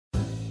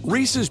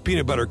Reese's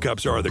peanut butter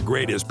cups are the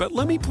greatest, but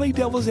let me play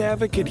devil's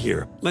advocate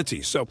here. Let's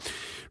see. So,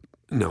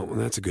 no,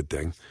 that's a good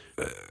thing.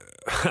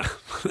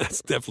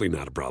 That's definitely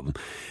not a problem.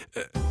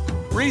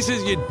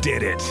 Reese's, you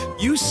did it.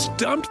 You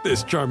stumped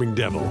this charming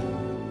devil.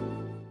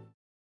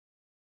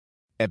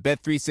 At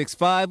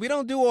Bet365, we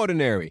don't do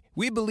ordinary.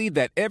 We believe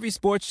that every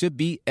sport should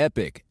be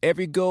epic.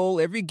 Every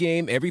goal, every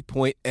game, every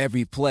point,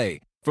 every play.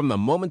 From the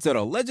moments that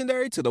are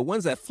legendary to the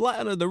ones that fly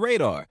under the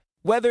radar.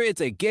 Whether it's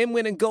a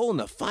game-winning goal in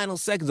the final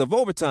seconds of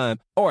overtime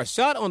or a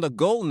shot on the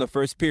goal in the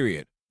first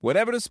period.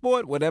 Whatever the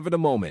sport, whatever the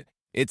moment.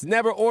 It's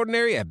never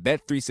ordinary at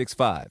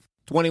Bet365.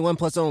 21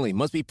 plus only.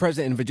 Must be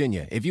present in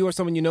Virginia. If you or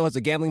someone you know has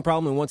a gambling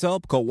problem and wants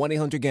help, call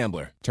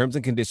 1-800-GAMBLER. Terms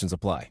and conditions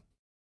apply.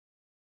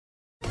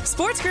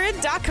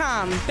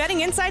 SportsGrid.com.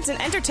 Betting insights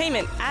and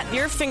entertainment at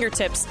your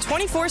fingertips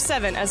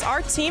 24/7 as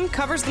our team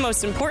covers the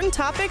most important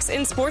topics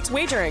in sports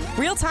wagering.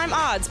 Real-time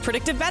odds,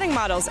 predictive betting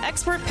models,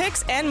 expert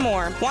picks, and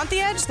more. Want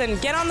the edge? Then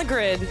get on the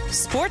grid.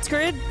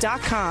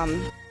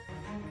 SportsGrid.com.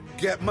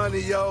 Get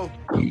money, yo.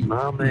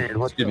 My man,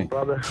 what's up,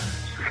 brother?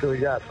 Philly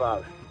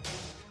Godfather.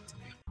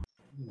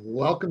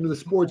 Welcome to the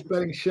Sports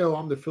Betting Show.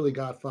 I'm the Philly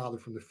Godfather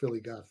from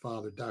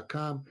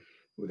thephillygodfather.com.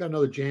 We got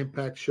another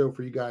jam-packed show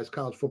for you guys,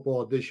 college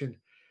football edition.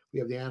 We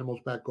have the Animals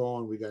back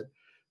on. We got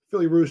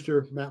Philly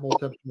Rooster, Matt Moltep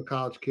from the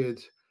College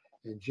Kids,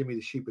 and Jimmy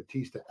the Sheep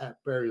Batista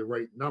at Barry the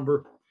Right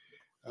Number.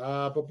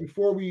 But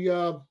before we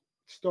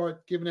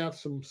start giving out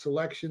some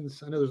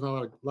selections, I know there's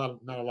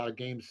not a lot of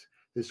games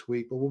this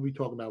week, but we'll be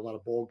talking about a lot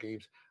of bowl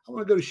games. I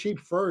want to go to Sheep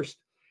first.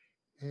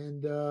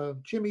 And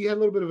Jimmy, you had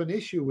a little bit of an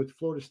issue with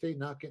Florida State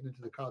not getting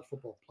into the college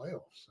football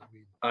playoffs.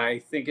 I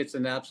think it's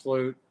an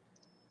absolute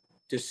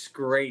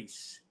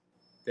disgrace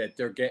that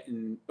they're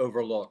getting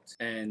overlooked.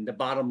 And the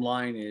bottom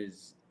line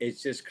is it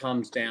just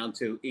comes down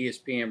to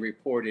ESPN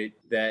reported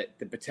that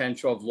the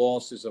potential of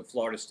losses of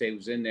Florida State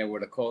was in there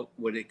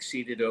would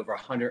exceeded over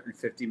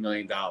 $150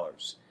 million.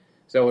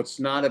 So it's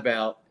not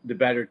about the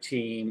better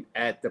team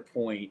at the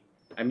point.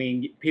 I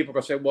mean, people are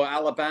going to say, well,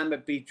 Alabama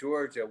beat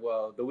Georgia.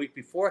 Well, the week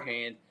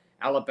beforehand,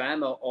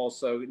 Alabama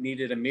also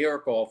needed a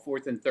miracle,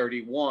 4th and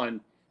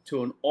 31,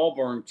 to an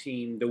Auburn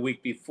team the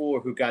week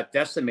before who got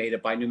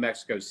decimated by New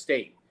Mexico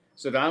State.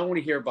 So I don't want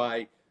to hear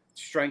by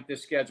strength of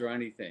schedule or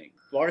anything.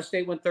 Florida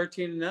State went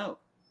 13-0.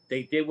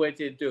 They did what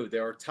they did do.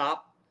 They're a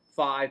top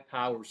 5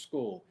 power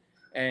school.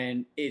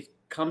 And it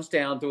comes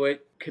down to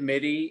it,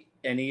 committee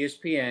and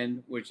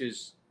ESPN, which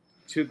is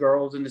two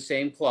girls in the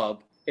same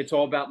club. It's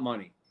all about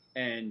money.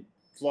 And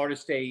Florida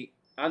State,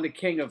 I'm the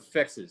king of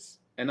fixes,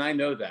 and I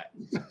know that.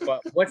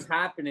 But what's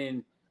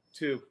happening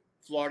to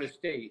Florida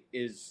State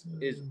is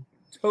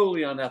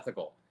totally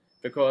unethical,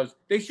 because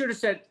they should have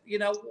said,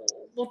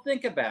 well,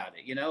 think about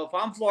it. If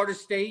I'm Florida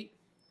State,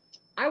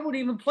 I wouldn't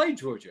even play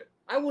Georgia.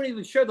 I wouldn't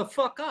even show the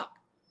fuck up.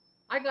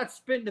 I got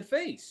spit in the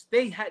face.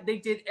 They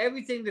did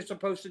everything they're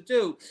supposed to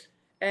do.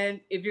 And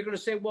if you're going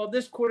to say, well,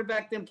 this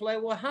quarterback didn't play,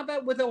 well, how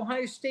about with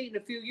Ohio State a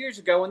few years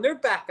ago, and their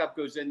backup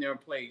goes in there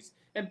and plays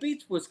and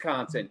beats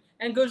Wisconsin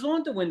and goes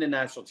on to win the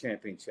national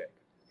championship?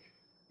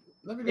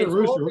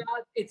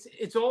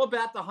 It's all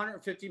about the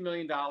 $150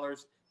 million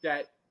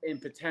that in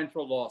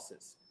potential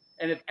losses.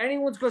 And if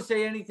anyone's going to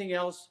say anything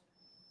else,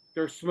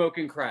 they're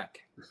smoking crack.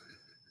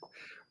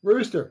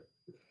 Rooster,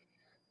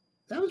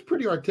 that was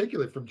pretty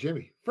articulate from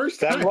Jimmy. First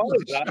time.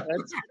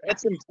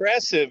 That's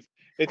impressive.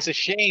 It's a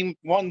shame,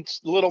 one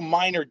little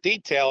minor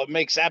detail, it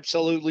makes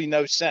absolutely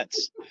no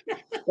sense.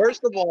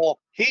 First of all,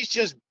 he's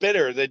just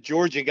bitter that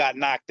Georgia got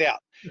knocked out.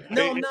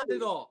 No, not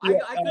at all.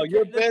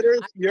 You're bitter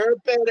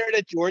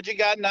that Georgia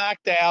got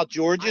knocked out.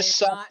 Georgia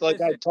sucked,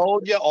 like I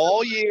told you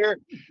all year.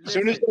 As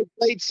soon as they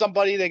played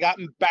somebody, they got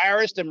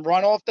embarrassed and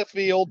run off the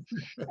field,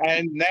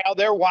 and now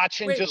they're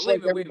watching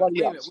like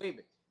everybody else.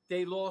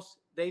 They lost.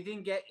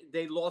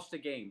 They lost the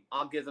game.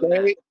 I'll give them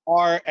that. They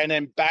are an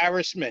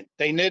embarrassment.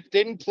 They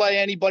didn't play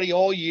anybody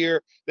all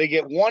year. They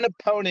get one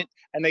opponent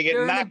and they get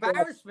knocked out.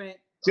 Embarrassment.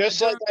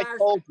 Just like I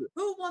told you.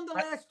 Who won the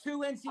last two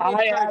NCAA?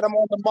 I had them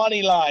on the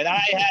money line.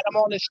 I had them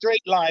on the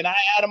straight line. I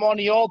had them on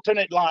the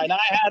alternate line. I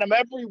had them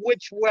every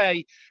which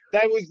way.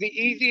 That was the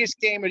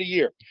easiest game of the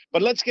year.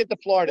 But let's get to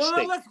Florida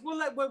State.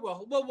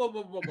 Whoa.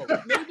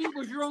 Maybe it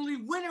was your only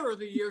winner of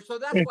the year, so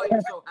that's why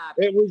you're so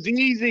happy. It was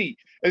easy.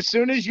 As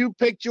soon as you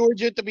picked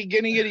Georgia at the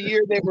beginning of the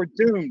year, they were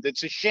doomed.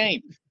 It's a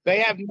shame. They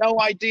have no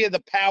idea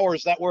the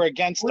powers that were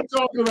against them. We're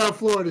talking about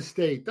Florida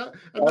State.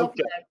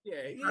 Okay.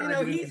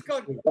 Yeah, he's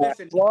going.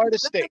 Listen, Florida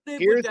State.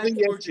 Here's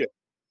the issue,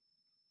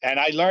 and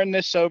I learned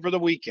this over the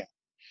weekend.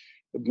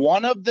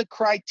 One of the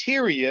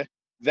criteria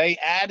they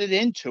added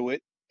into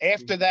it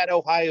after that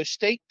Ohio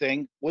State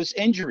thing was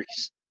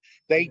injuries.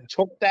 They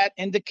took that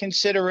into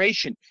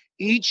consideration.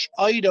 Each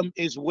item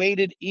is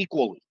weighted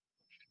equally.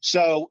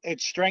 So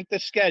it's strength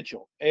of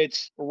schedule,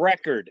 it's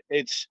record,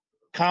 it's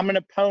common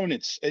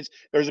opponents.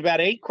 There's about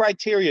 8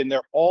 criteria, and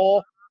they're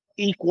all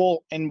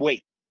equal in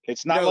weight.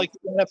 It's not like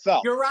the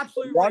NFL. You're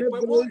absolutely One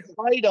right. of those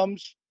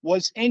items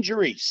was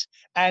injuries,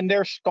 and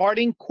their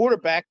starting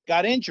quarterback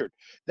got injured.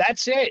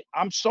 That's it.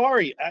 I'm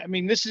sorry. I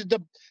mean, this is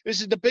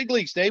the big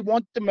leagues. They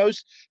want the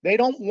most. They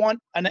don't want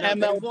an MLB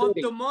they want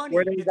the money.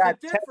 where they It's got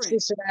the difference.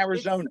 Texas and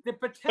Arizona. It's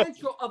the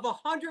potential of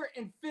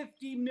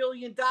 $150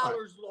 million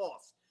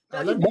lost.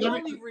 That's Let the me-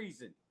 only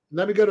reason.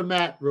 Let me go to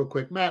Matt real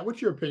quick. Matt,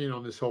 what's your opinion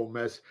on this whole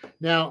mess?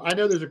 Now, I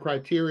know there's a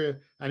criteria.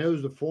 I know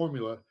there's a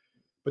formula,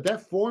 but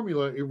that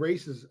formula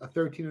erases a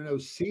 13-0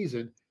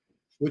 season,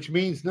 which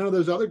means none of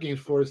those other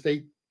games Florida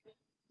State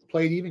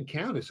played even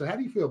counted. So how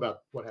do you feel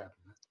about what happened?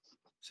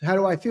 So how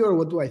do I feel or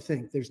what do I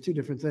think? There's two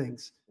different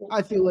things.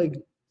 I feel like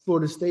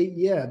Florida State,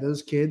 yeah,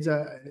 those kids,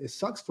 it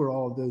sucks for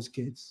all of those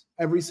kids.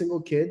 Every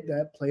single kid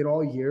that played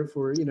all year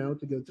for, to go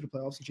to the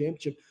playoffs and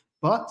championship.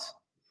 But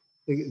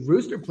the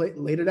Rooster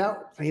laid it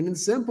out plain and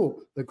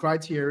simple. The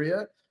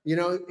criteria,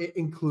 it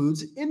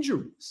includes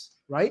injuries,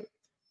 right?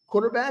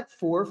 Quarterback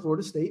for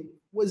Florida State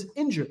was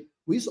injured.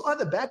 We saw how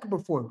the backup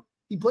performed.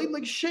 He played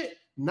like shit.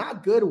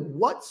 Not good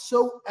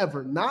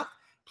whatsoever. Not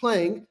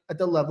playing at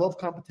the level of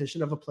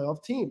competition of a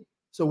playoff team.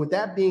 So with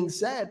that being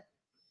said,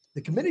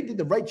 the committee did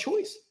the right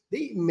choice.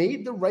 They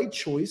made the right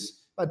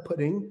choice by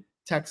putting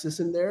Texas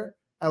in there,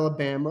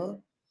 Alabama,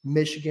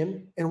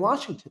 Michigan, and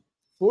Washington.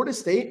 Florida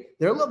State,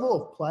 their level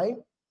of play,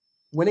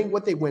 winning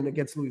what they win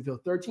against Louisville,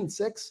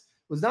 13-6,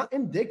 was not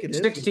indicative.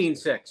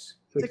 16-6.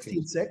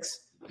 16-6,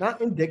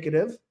 not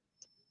indicative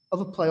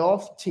of a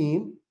playoff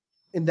team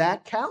in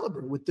that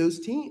caliber with those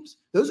teams.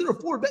 Those are the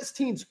four best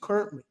teams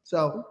currently.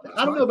 So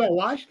I don't know about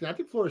Washington. I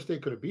think Florida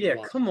State could have beat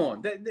Washington. Come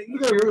on.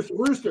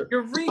 Rooster.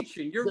 You're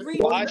reaching.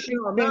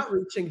 Washington, I'm not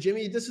reaching,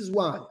 Jimmy. This is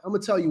why. I'm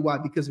going to tell you why.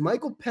 Because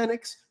Michael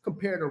Penix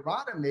compared to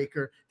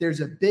Rodemaker,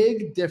 there's a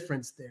big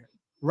difference there.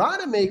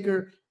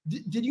 Rodemaker,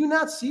 did you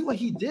not see what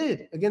he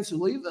did against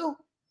Louisville?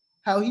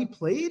 How he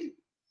played?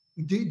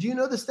 Do you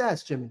know the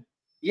stats, Jimmy?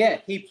 Yeah,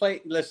 he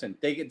played. Listen,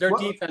 their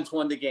defense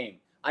won the game.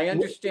 I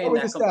understand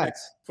what that. were the stats?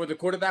 For the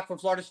quarterback from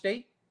Florida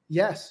State?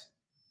 Yes.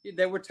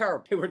 They were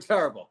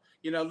terrible.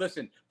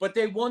 Listen, but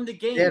they won the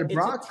game. It's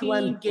a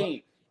team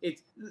game.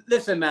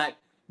 Listen, Matt,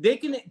 they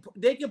can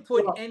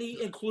put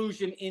any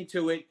inclusion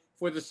into it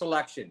for the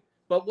selection.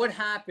 But what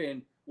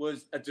happened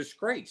was a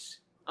disgrace.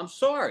 I'm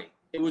sorry.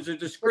 It was a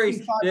disgrace.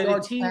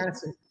 Yards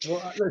passing.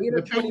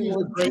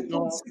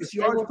 The 6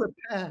 yards per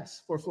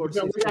pass for Florida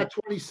State. We got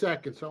 20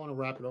 seconds. So I want to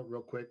wrap it up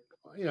real quick.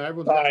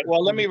 Everyone's all right.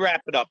 Well, let me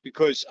wrap it up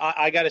because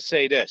I got to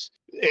say this.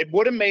 It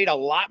would have made a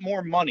lot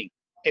more money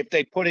if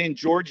they put in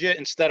Georgia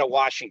instead of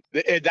Washington.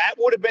 That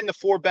would have been the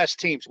four best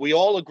teams. We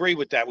all agree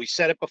with that. We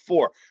said it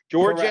before.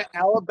 Georgia, correct.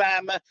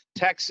 Alabama,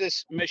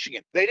 Texas,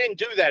 Michigan. They didn't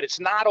do that. It's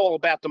not all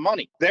about the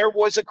money. There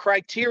was a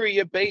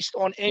criteria based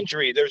on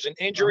injury. There's an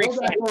injury Hold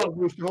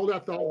factor. Hold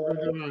that thought. We're going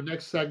to go on our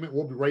next segment.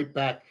 We'll be right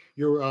back.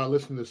 You're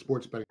listening to the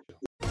Sports Betting Show.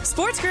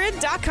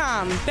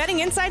 SportsGrid.com. Betting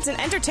insights and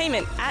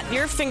entertainment at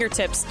your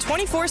fingertips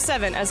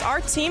 24/7 as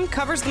our team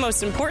covers the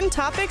most important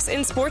topics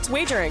in sports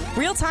wagering.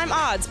 Real-time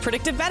odds,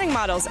 predictive betting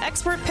models,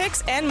 expert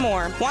picks, and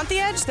more. Want the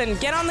edge? Then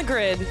get on the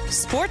grid.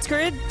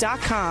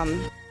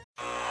 SportsGrid.com.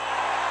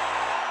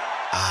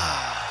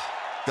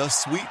 The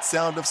sweet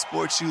sound of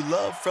sports you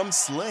love from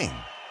Sling.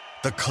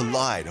 The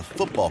collide of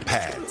football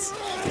pads.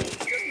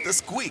 The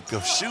squeak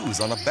of shoes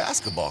on a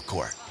basketball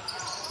court.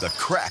 The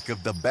crack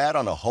of the bat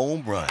on a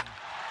home run.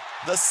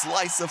 The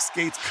slice of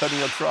skates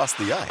cutting across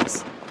the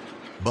ice.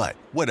 But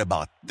what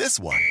about this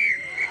one?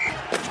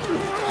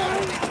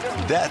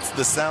 That's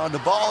the sound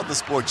of all the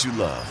sports you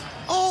love,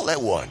 all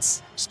at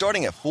once.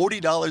 Starting at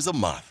 $40 a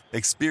month.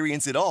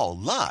 Experience it all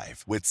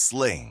live with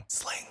Sling.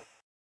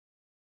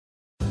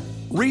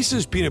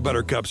 Reese's peanut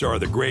butter cups are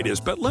the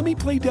greatest, but let me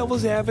play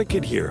devil's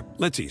advocate here.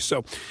 Let's see.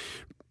 So,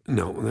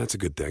 no, that's a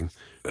good thing.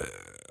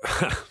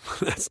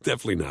 That's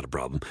definitely not a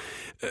problem.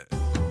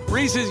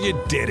 Reese's, you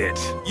did it.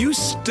 You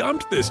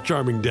stumped this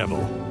charming devil.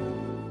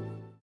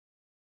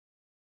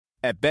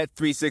 At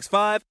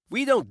Bet365,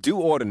 we don't do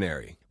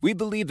ordinary. We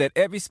believe that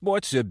every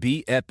sport should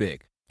be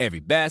epic.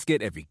 Every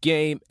basket, every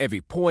game, every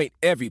point,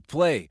 every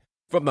play.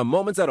 From the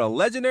moments that are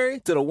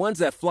legendary to the ones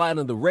that fly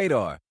under the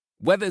radar.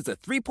 Whether it's a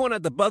three-pointer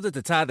at the buzzer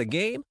to tie the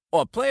game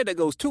or a player that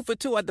goes 2 for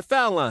 2 at the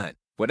foul line.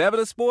 Whatever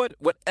the sport,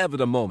 whatever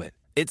the moment.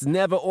 It's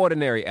never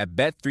ordinary at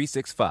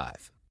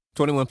Bet365.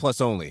 21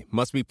 plus only.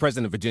 Must be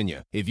present in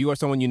Virginia. If you or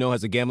someone you know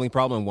has a gambling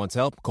problem and wants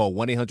help, call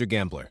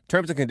 1-800-GAMBLER.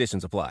 Terms and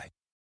conditions apply.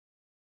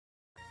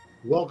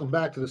 Welcome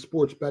back to the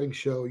Sports Betting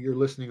Show. You're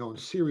listening on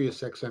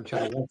Sirius XM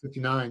channel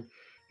 159.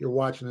 You're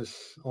watching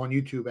us on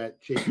YouTube at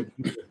Jacob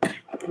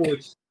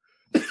Sports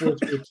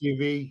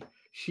TV.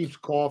 Sheep's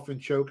coughing,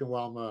 choking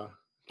while I'm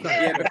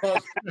yeah,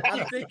 because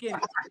I'm thinking,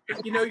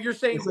 you're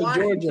saying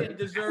Washington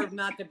deserved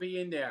not to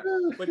be in there,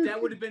 but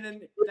that would have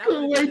been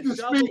wait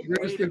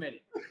a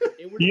minute.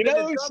 You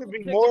know who should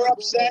be more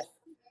upset?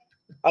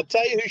 I'll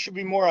tell you who should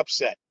be more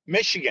upset.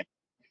 Michigan.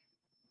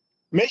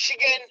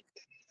 Michigan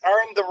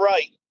earned the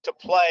right to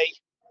play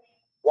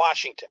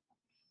Washington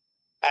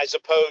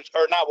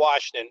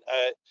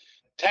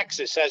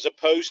Texas as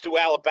opposed to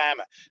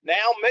Alabama.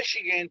 Now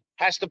Michigan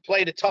has to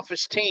play the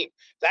toughest team.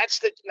 That's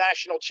the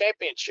national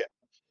championship.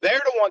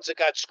 They're the ones that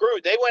got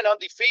screwed. They went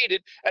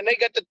undefeated, and they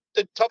got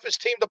the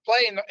toughest team to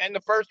play in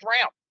the first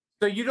round.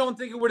 So you don't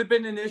think it would have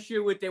been an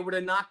issue if they would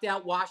have knocked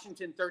out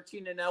Washington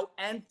 13-0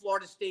 and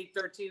Florida State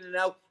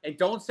 13-0 and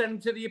don't send them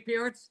to the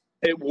appearance?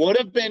 It would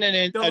have been an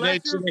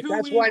incident.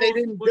 That's why they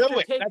didn't do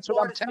it. That's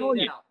what I'm telling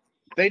you.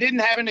 They didn't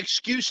have an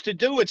excuse to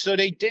do it, so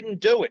they didn't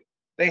do it.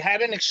 They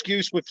had an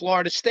excuse with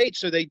Florida State,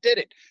 so they did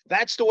it.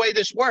 That's the way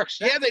this works.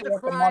 That's they the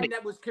want the crime money.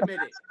 that was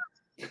committed.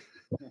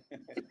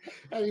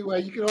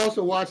 Anyway, you can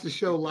also watch the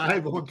show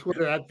live on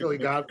Twitter at Philly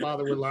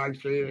Godfather. We're live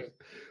streaming.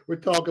 We're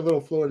talking a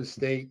little Florida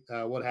State,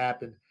 what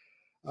happened.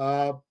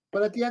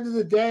 But at the end of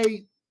the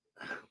day,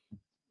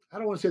 I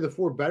don't want to say the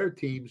four better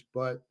teams,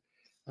 but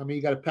I mean,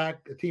 you got a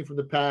team from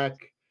the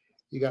pack.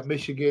 You got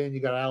Michigan, you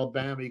got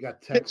Alabama, you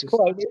got Texas. It's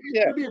going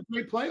to be a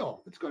great playoff.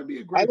 It's going to be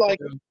a great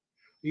playoff.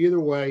 Either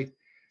way.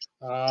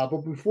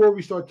 But before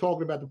we start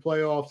talking about the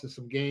playoffs and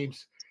some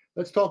games,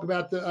 let's talk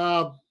about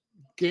the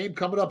game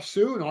coming up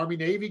soon,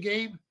 Army-Navy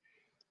game.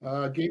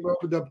 Game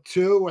opened up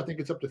 2. I think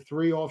it's up to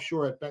 3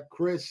 offshore at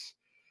BetChris.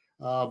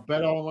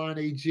 Bet Online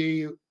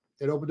AG,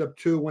 it opened up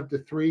 2, went to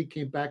 3,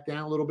 came back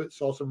down a little bit,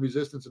 saw some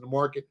resistance in the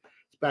market.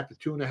 It's back to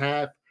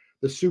 2.5.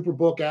 The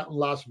Superbook out in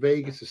Las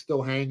Vegas is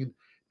still hanging,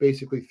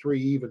 basically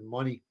 3 even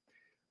money.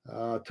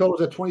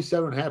 Total's at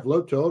 27.5,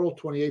 low total,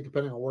 28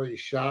 depending on where you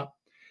shop.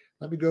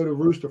 Let me go to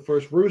Rooster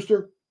first.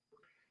 Rooster,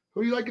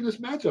 who do you like in this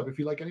matchup if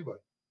you like anybody?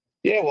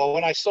 Yeah, well,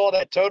 when I saw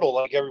that total,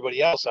 like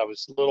everybody else, I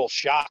was a little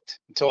shocked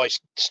until I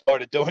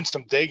started doing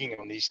some digging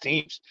on these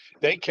teams.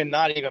 They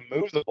cannot even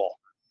move the ball.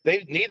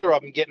 Neither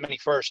of them get many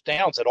first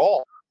downs at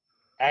all.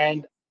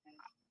 And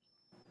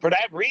for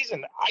that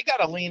reason, I got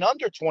to lean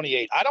under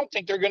 28. I don't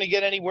think they're going to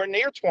get anywhere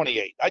near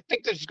 28. I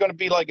think this is going to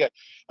be like a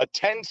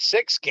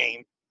 10-6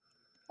 game.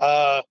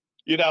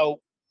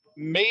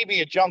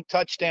 Maybe a junk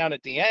touchdown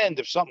at the end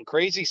if something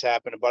crazy's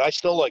happening, but I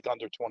still like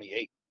under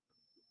 28.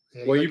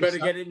 Yeah, well, you better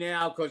get it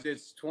now because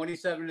it's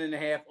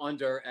 27.5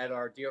 under at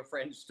our dear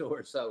friend's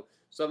store. So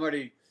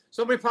somebody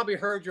probably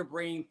heard your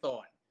brain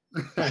thought.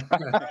 I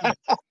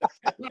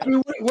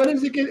mean, what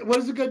does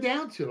it go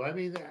down to? I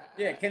mean,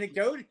 yeah, can it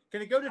go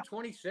to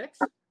 26?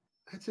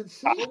 That's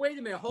insane. Well, wait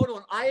a minute, hold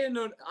on.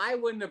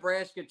 Iowa,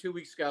 Nebraska 2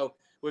 weeks ago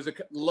was the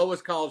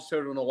lowest college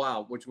total in a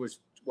while, which was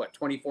what,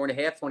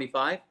 24.5,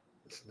 25?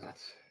 It's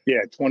nuts.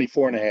 Yeah,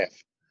 24.5.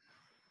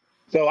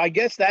 So I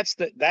guess that's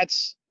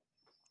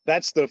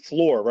the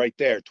floor right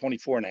there,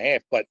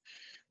 24.5. But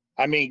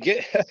I mean,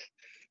 get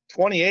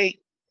 28.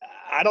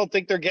 I don't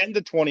think they're getting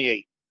to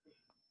 28.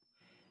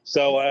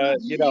 So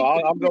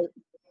I'll go.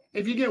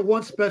 If you get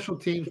one special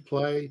teams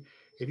play,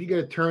 if you get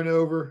a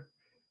turnover,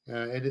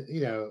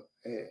 in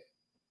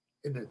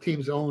the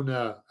team's own,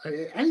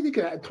 anything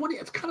 20,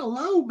 it's kind of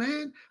low,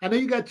 man. I know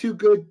you got 2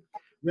 good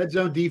red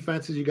zone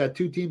defenses. You got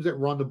 2 teams that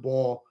run the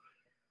ball.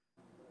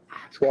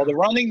 Well, they're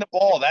running the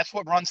ball. That's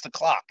what runs the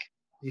clock.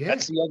 Yeah.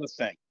 That's the other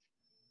thing.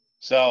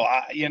 So,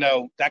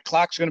 that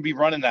clock's going to be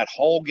running that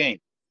whole game.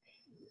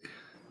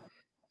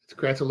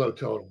 That's a low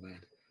total, man.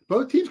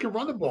 Both teams can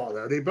run the ball,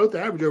 though. They both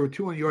average over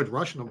 200 yards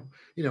rushing on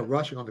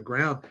the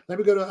ground. Let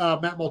me go to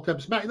Matt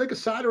Moltempus. Matt, you like a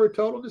side or a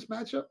total in this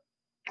matchup?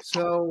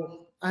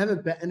 So I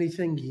haven't bet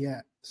anything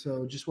yet.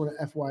 So just want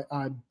to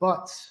FYI.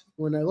 But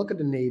when I look at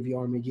the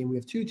Navy-Army game, we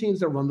have 2 teams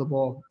that run the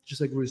ball, just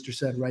like Rooster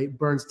said, right?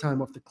 Burns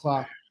time off the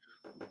clock.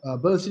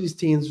 Both of these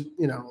teams,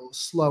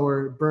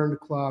 slower, burn the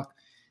clock.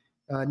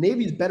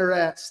 Navy's better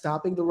at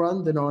stopping the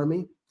run than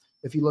Army,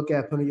 if you look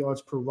at opponent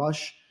yards per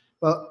rush.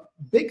 But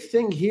big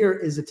thing here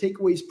is the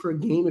takeaways per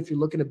game. If you're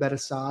looking to bet a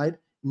side,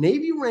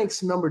 Navy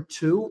ranks number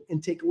 2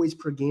 in takeaways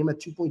per game at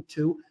 2.2,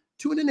 2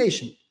 in the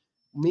nation.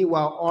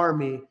 Meanwhile,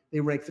 Army, they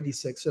rank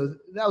 56. So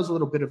that was a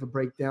little bit of a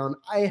breakdown.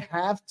 I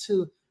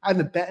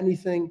haven't bet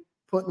anything,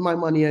 putting my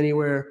money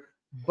anywhere,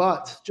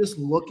 but just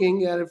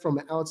looking at it from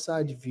an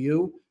outside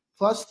view,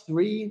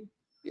 +3,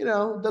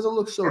 doesn't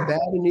look so bad,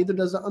 and neither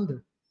does the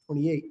under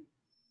 28.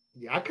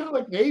 Yeah, I kind of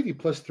like Navy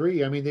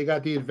 +3. I mean, they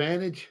got the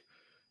advantage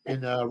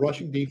in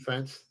rushing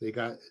defense. They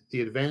got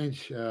the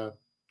advantage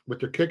with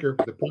their kicker,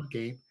 the punt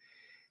game.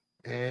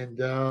 And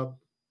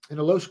in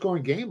a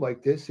low-scoring game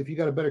like this, if you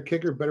got a better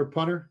kicker, better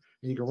punter,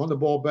 and you can run the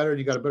ball better, and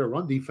you got a better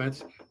run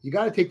defense, you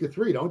got to take the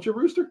 3, don't you,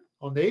 Rooster,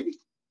 on Navy?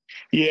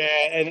 Yeah,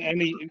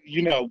 and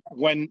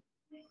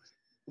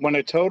when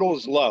a total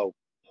is low,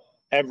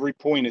 every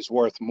point is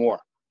worth more.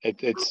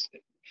 It's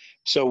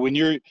so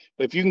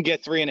if you can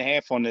get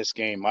 3.5 on this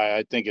game,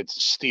 I think it's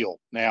a steal.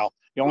 Now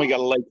you only got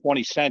to lay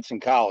 20 cents in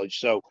college,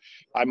 so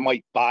I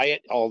might buy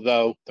it.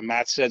 Although the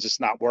math says it's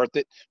not worth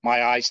it,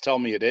 my eyes tell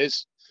me it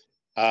is.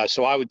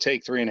 So I would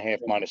take 3.5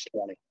 minus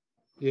 20.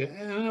 Yeah,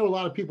 and I know a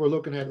lot of people are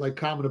looking at like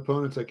common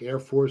opponents like Air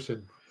Force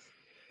and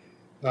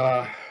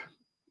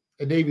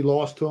Navy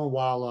lost to them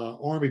while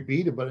Army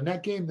beat them. But in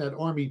that game that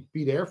Army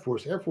beat Air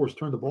Force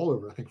turned the ball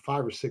over, I think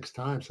 5 or 6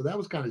 times. So that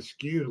was kind of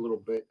skewed a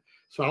little bit.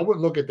 So I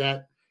wouldn't look at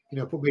that,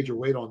 put major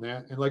weight on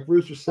that. And like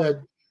Rooster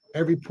said,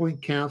 every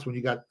point counts when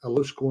you got a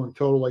low scoring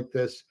total like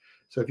this.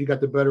 So if you got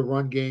the better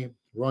run game,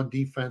 run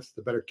defense,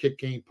 the better kick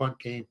game, punt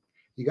game,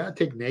 You got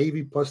to take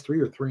Navy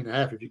 +3 or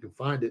 3.5 if you can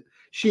find it.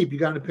 Sheep, you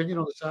got an opinion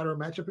on the side or a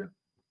matchup here?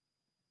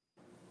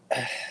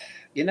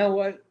 You know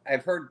what?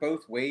 I've heard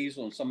both ways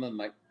on some of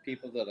my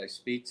people that I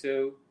speak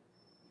to.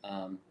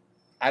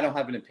 I don't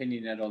have an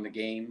opinion yet on the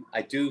game.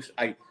 I do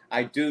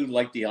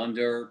like the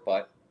under,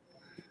 but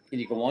can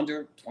you go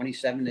under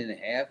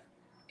 27.5?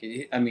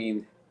 I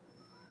mean,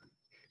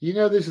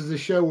 this is a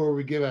show where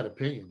we give out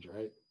opinions,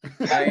 right?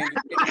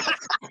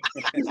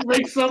 Just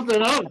make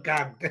something up,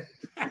 God.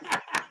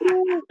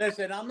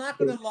 Listen, I'm not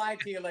going to lie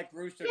to you like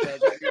Rooster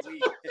does every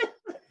week.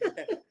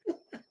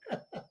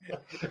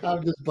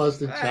 I'm just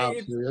busting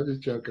chops here. I'm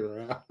just joking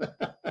around.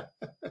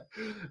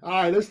 All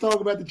right, let's talk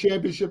about the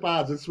championship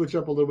odds. Let's switch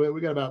up a little bit.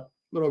 We got about a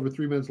little over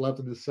 3 minutes left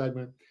in this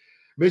segment.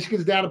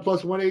 Michigan's down to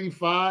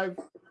 +185.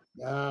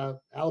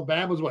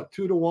 Alabama's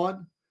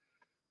 2-1.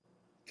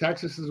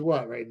 Texas is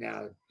what right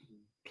now?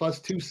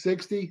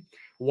 +260.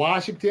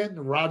 Washington,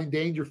 the Rodney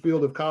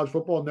Dangerfield of college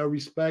football, no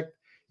respect.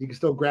 You can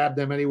still grab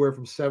them anywhere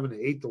from 7 to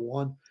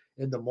 8-1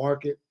 in the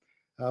market.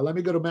 Let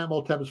me go to Matt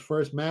Maltepes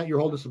first. Matt, you're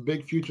holding some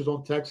big futures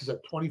on Texas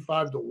at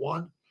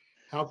 25-1.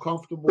 How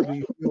comfortable do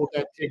you feel with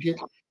that ticket?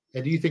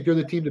 And do you think they're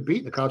the team to beat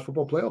in the college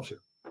football playoffs here?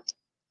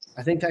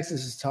 I think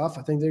Texas is tough.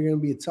 I think they're going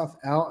to be a tough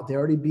out. They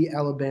already beat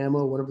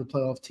Alabama, one of the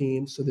playoff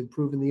teams, so they've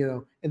proven,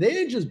 and they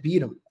didn't just beat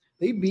them.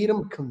 They beat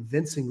them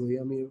convincingly.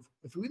 I mean,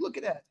 if we look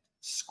at that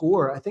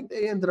score, I think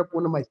they ended up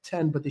winning by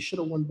 10, but they should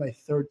have won by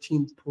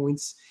 13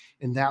 points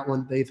in that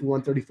one. They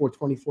won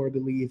 34-24, I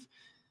believe.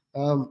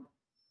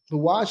 The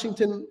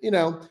Washington,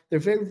 they're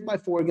favored by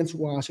 4 against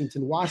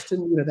Washington.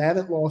 Washington, they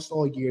haven't lost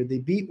all year. They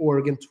beat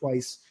Oregon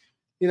twice.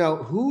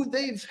 Who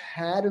they've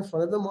had in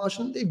front of them,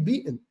 Washington, they've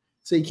beaten.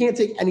 So you can't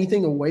take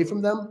anything away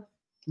from them.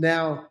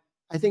 Now,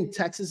 I think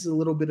Texas is a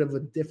little bit of a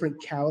different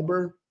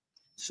caliber.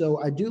 So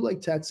I do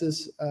like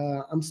Texas.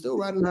 I'm still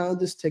riding high on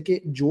this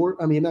ticket.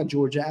 Not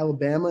Georgia,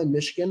 Alabama and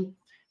Michigan.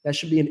 That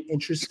should be an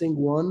interesting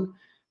one.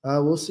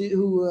 We'll see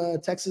who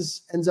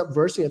Texas ends up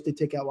versing if they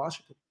take out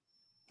Washington.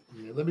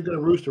 Yeah, let me go to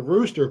Rooster.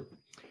 Rooster,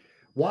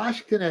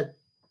 Washington at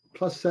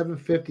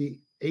 +750,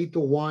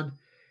 8-1.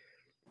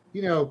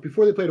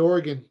 Before they played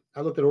Oregon, I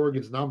looked at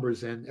Oregon's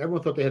numbers, and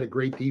everyone thought they had a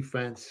great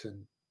defense.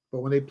 But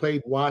when they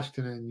played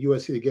Washington and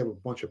USC, they gave a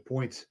bunch of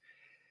points.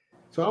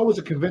 So I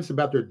wasn't convinced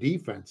about their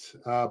defense.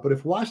 But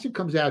if Washington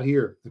comes out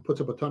here and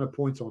puts up a ton of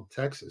points on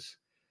Texas,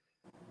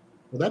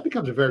 well, that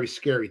becomes a very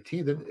scary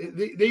team.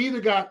 They either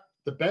got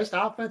the best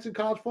offense in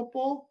college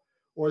football,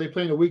 or they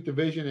play in a weak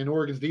division, and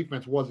Oregon's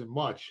defense wasn't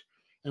much.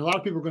 And a lot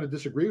of people are going to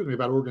disagree with me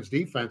about Oregon's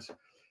defense.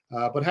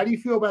 But how do you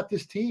feel about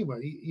this team?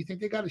 You think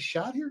they got a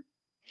shot here?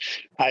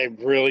 I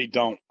really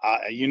don't.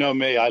 You know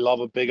me, I love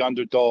a big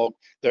underdog.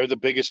 They're the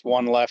biggest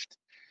one left.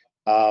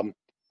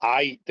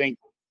 I think,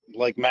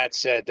 like Matt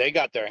said, they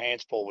got their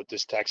hands full with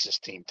this Texas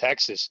team.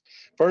 Texas,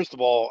 first of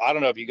all, I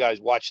don't know if you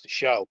guys watched the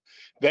show.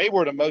 They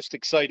were the most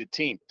excited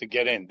team to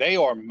get in. They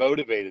are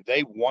motivated.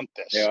 They want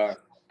this. They are.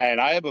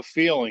 And I have a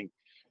feeling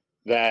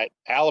that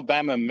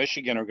Alabama and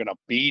Michigan are going to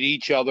beat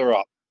each other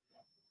up.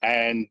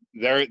 And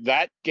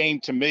that game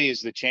to me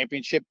is the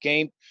championship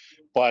game.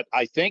 But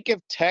I think if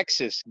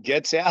Texas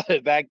gets out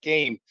of that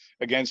game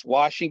against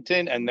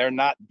Washington and they're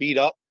not beat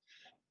up,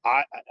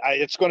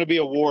 it's going to be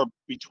a war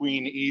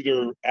between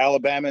either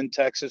Alabama and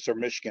Texas or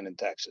Michigan and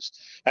Texas.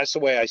 That's the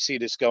way I see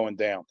this going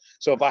down.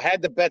 So if I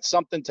had to bet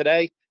something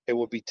today, it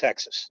would be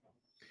Texas.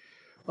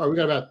 All right, we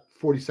got about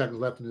 40 seconds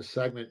left in this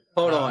segment.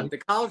 Hold on. The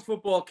College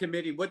Football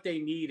Committee, what they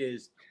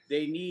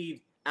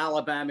need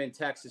Alabama and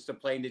Texas to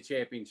play in the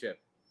championship.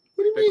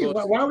 What do you mean?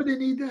 Why would they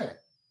need that?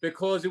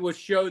 Because it would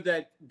show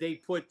that they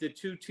put the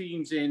two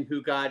teams in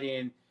who got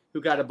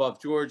above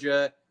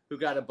Georgia, who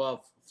got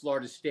above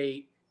Florida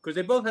State, because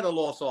they both had a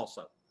loss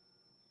also.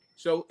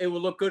 So it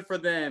will look good for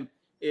them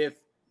if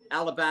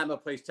Alabama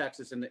plays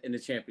Texas in the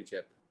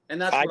championship. And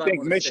that's what I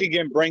think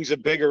Michigan brings a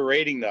bigger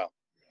rating, though.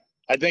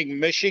 I think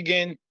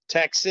Michigan,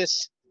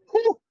 Texas,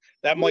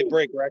 that might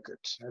break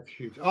records. That's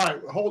huge. All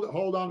right,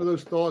 hold on to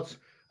those thoughts.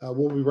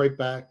 We'll be right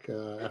back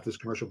after this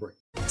commercial break.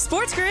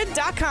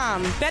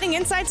 SportsGrid.com. Betting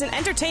insights and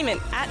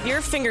entertainment at your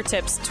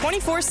fingertips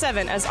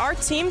 24/7 as our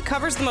team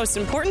covers the most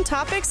important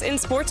topics in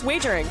sports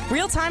wagering.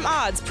 Real-time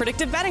odds,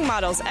 predictive betting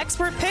models,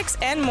 expert picks,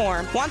 and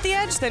more. Want the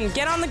edge? Then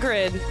get on the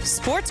grid.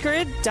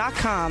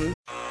 SportsGrid.com.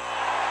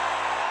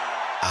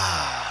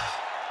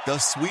 The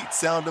sweet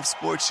sound of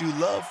sports you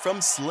love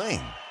from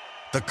Sling.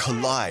 The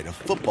collide of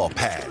football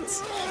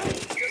pads.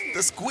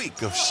 The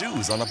squeak of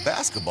shoes on a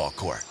basketball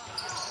court.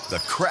 The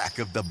crack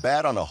of the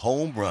bat on a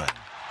home run.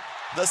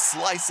 The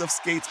slice of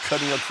skates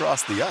cutting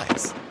across the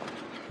ice.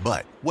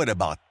 But what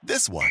about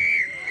this one?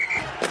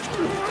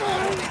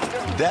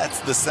 That's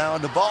the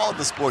sound of all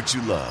the sports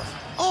you love,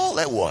 all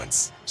at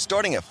once.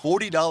 Starting at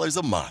 $40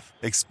 a month.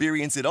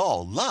 Experience it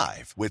all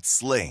live with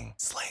Sling.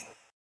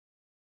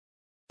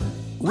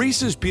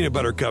 Reese's Peanut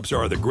Butter Cups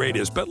are the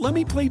greatest, but let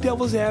me play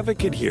devil's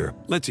advocate here.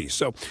 Let's see.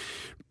 So,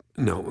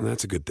 no,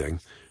 that's a good thing.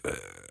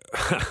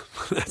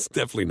 That's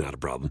definitely not a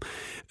problem.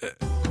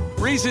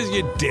 Reese's,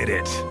 you did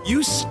it.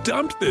 You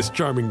stumped this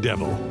charming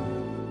devil.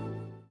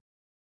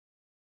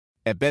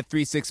 At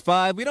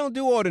Bet365, we don't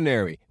do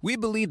ordinary. We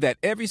believe that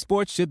every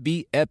sport should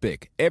be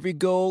epic. Every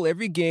goal,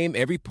 every game,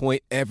 every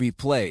point, every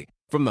play.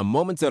 From the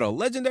moments that are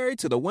legendary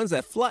to the ones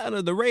that fly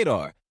under the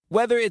radar.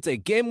 Whether it's a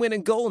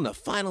game-winning goal in the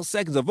final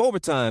seconds of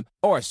overtime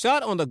or a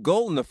shot on the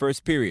goal in the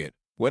first period.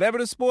 Whatever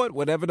the sport,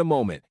 whatever the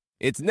moment.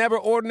 It's never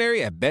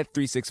ordinary at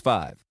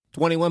Bet365.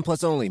 21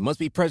 plus only. Must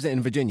be present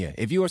in Virginia.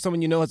 If you or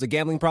someone you know has a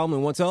gambling problem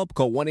and wants help,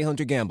 call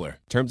 1-800-GAMBLER.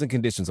 Terms and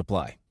conditions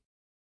apply.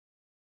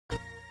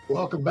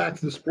 Welcome back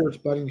to the Sports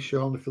Betting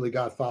Show. I'm the Philly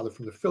Godfather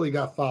from the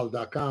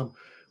PhillyGodfather.com.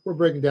 We're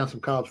breaking down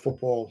some college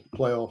football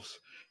playoffs,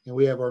 and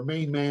we have our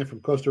main man from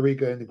Costa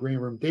Rica in the green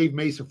room, Dave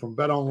Mason from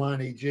BetOnline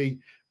AG.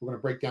 We're going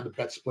to break down the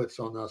bet splits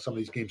on some of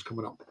these games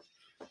coming up.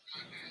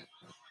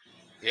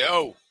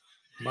 Yo.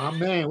 My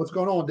man, what's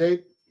going on,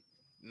 Dave?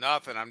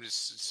 Nothing.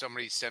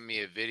 Somebody sent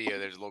me a video.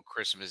 There's a little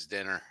Christmas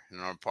dinner in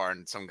our part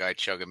and some guy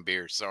chugging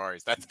beer. Sorry.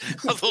 I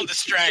was a little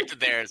distracted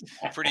there. It's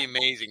pretty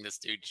amazing, this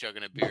dude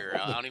chugging a beer.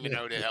 I don't even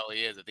know who the hell he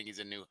is. I think he's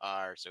a new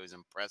hire, so he's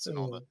impressing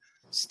all the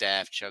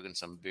staff chugging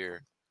some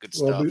beer. Good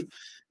stuff.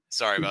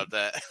 Sorry about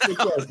that.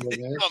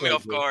 Caught me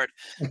off guard.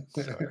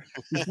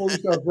 Before we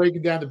start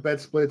breaking down the bet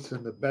splits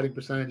and the betting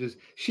percentages,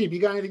 Sheep, you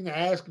got anything to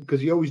ask?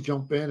 Because you always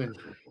jump in and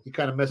you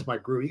kind of mess my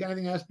groove. You got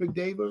anything to ask Big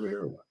Dave over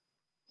here or what?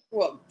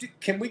 Well,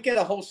 can we get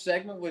a whole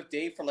segment with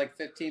Dave for like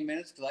 15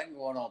 minutes? Because I can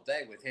go on all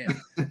day with him.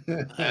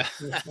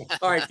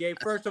 All right, Dave,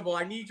 first of all,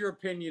 I need your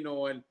opinion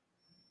on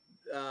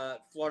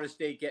Florida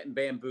State getting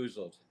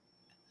bamboozled.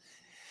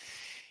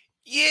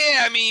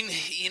 Yeah, I mean,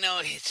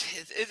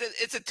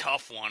 it's a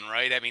tough one,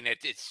 right? I mean,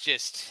 it's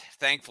just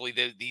thankfully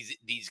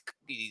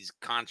these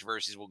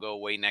controversies will go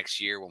away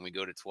next year when we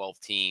go to 12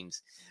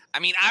 teams. I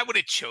mean, I would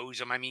have chose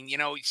them. I mean,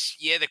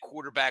 the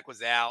quarterback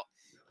was out.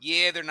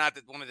 Yeah, they're not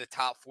one of the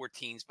top 4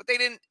 teams, but they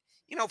didn't.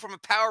 From a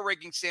power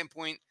ranking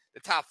standpoint,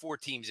 the top 4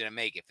 teams didn't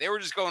make it. If they were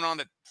just going on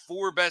the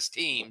 4 best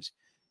teams,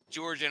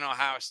 Georgia and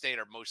Ohio State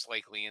are most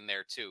likely in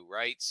there too,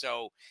 right?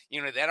 So,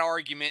 that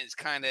argument is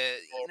kind of,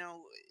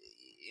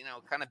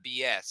 kind of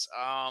BS.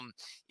 I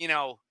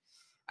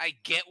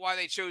get why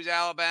they chose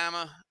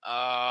Alabama,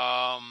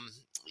 but,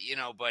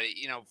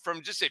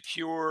 from just a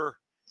pure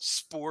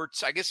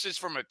sports, I guess just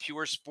from a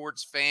pure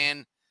sports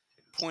fan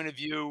point of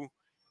view,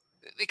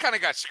 they kind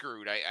of got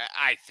screwed,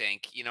 I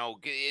think.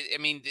 I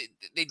mean,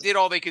 they did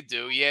all they could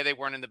do. Yeah, they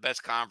weren't in the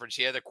best conference.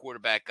 Yeah, their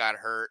quarterback got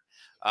hurt.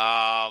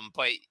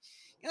 But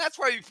that's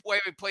why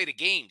we play the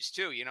games,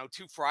 too.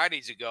 2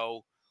 Fridays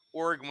ago,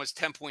 Oregon was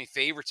 10-point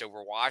favorites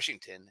over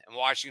Washington, and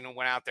Washington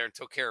went out there and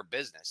took care of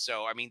business.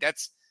 So, I mean,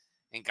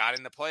 and got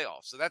in the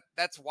playoffs. So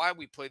that's why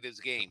we play those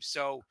games.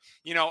 So,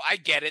 I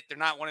get it. They're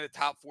not one of the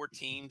top 4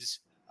 teams,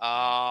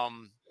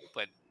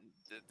 but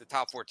the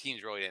top 4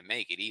 teams really didn't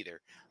make it either.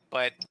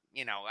 But,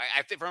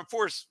 I think from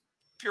a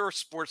pure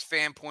sports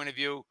fan point of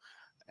view,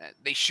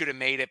 they should have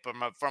made it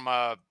from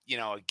a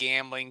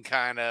gambling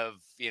kind of,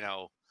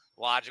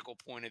 logical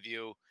point of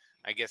view.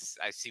 I guess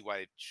I see why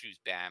they choose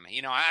Bama.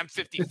 I'm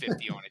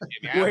 50-50 on it,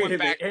 Jimmy. Wait a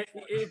minute.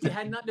 It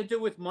had nothing to do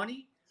with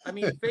money? I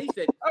mean, face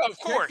it. Of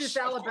course. Texas,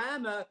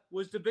 Alabama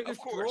was the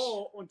biggest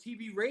draw on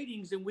TV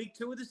ratings in week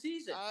 2 of the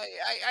season.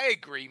 I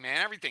agree, man.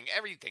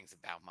 Everything's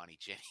about money,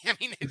 Jimmy. I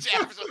mean, it's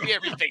absolutely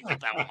everything's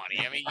about money.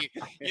 I mean,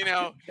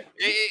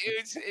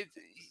 it's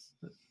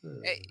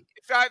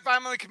if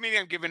I'm on the committee,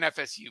 I'm giving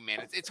FSU,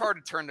 man. It's hard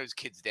to turn those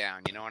kids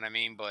down. You know what I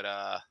mean? But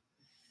I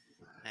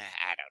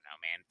don't know,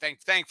 man.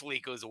 Thankfully,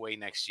 it goes away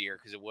next year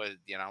because it was,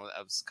 I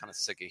was kind of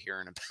sick of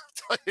hearing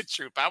about the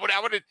truth. I would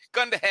have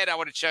gun to head. I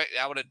would have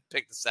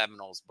picked the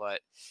Seminoles, but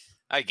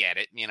I get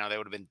it. They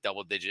would have been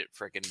double-digit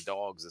freaking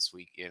dogs this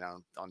week,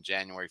 on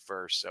January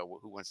 1st. So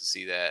who wants to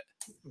see that?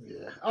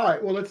 Yeah. All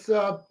right. Well, let's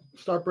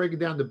start breaking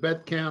down the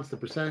bet counts, the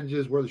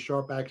percentages, where the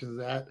sharp action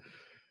is at.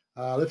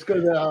 Let's go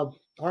to the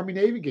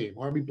Army-Navy game.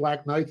 Army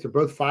Black Knights. They're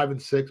both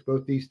 5-6,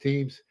 both these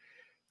teams.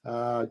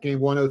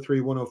 Game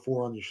 103,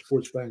 104 on your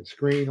sports betting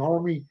screen.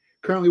 Army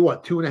currently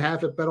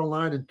 2.5 at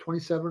BetOnline and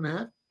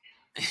 27.5.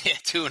 Yeah,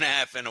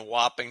 2.5 and a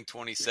whopping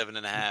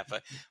 27.5.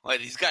 Well, I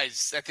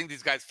think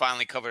these guys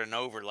finally covered an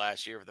over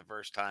last year for the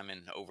first time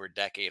in over a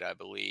decade, I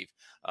believe.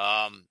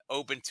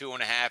 Open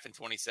 2.5 and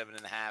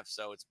 27.5.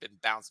 So it's been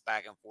bounced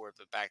back and forth,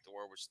 but back to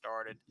where we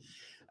started.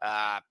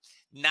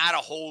 Not a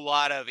whole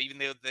lot of, even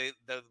though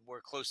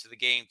we're close to the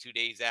game 2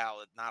 days out,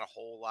 not a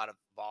whole lot of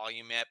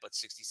volume yet, but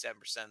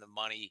 67% of the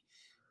money.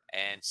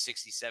 And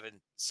 66% of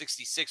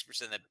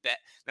the bet.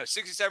 No,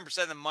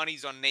 67% of the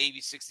money's on Navy.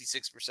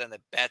 66% of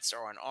the bets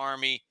are on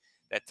Army.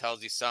 That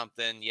tells you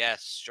something.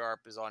 Yes,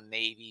 sharp is on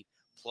Navy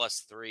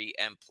 +3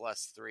 and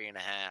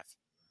 +3.5.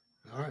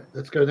 All right,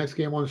 let's go. Next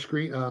game on the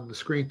screen.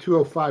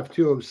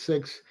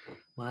 205-206.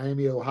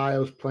 Miami,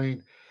 Ohio's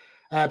playing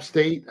App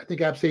State. I think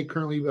App State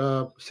currently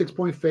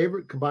 6-point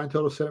favorite. Combined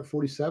total set at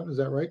 47. Is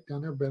that right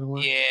down there, Ben?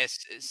 Yes,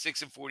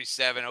 6 and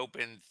 47.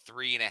 Open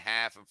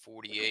 3.5 and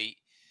 48.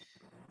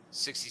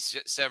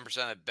 67%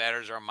 of the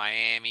bettors are on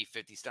Miami.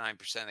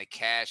 59% of the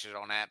cash is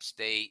on App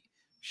State.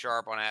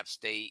 Sharp on App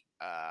State,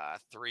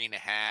 3.5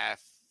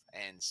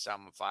 and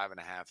some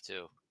 5.5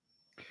 too.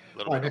 A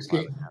little All right, bit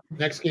over 5.5.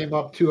 next game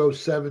up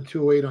 207,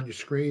 208 on your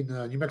screen.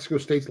 New Mexico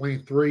State's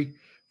lane 3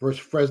 versus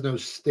Fresno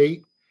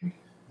State.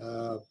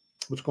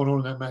 What's going on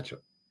in that matchup?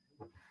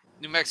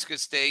 New Mexico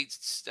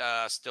State's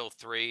still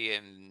 3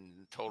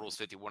 and totals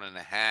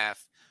 51.5.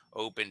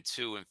 Open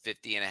 2 and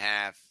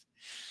 50.5.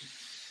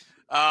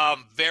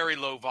 Very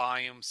low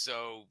volume,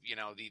 so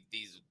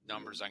these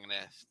numbers I'm going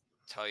to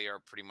tell you are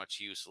pretty much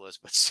useless.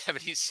 But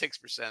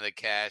 76% of the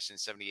cash and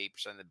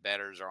 78% of the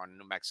bettors are on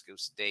New Mexico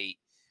State.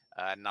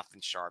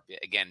 Nothing sharp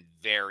yet. Again,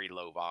 very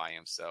low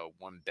volume, so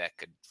one bet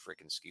could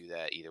freaking skew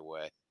that either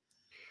way.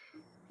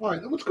 All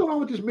right, what's going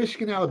on with this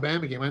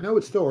Michigan-Alabama game? I know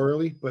it's still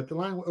early, but the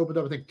line opened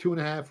up, I think,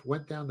 2.5,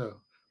 went down to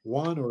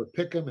 1 or a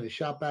pick 'em, and it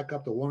shot back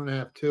up to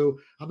 1.5, 2.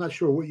 I'm not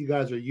sure what you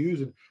guys are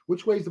using.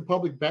 Which way is the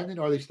public betting it?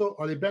 Are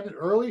they betting it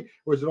early,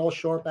 or is it all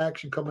sharp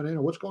action coming in,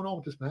 or what's going on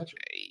with this matchup?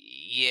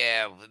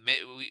 Yeah,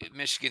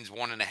 Michigan's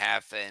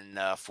 1.5 and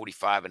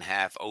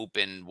 45.5.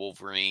 Open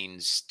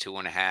Wolverines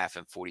 2.5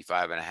 and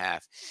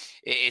 45.5.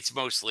 It's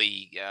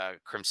mostly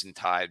Crimson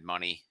Tide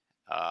money.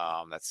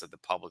 That's the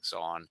public's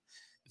on.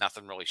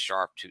 Nothing really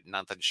sharp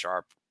nothing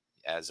sharp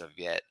as of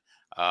yet.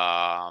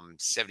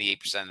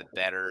 78% of the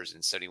bettors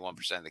and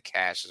 71% of the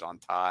cash is on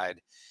Tide.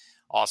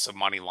 Also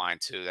money line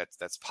too.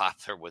 That's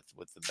popular with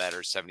the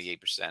bettors.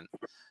 78%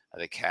 of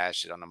the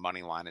cash on the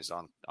money line is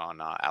on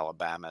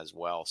Alabama as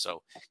well.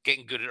 So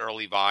getting good at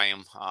early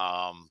volume,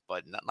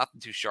 but nothing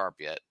too sharp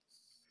yet.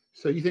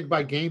 So you think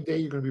by game day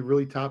you're going to be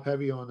really top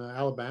heavy on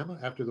Alabama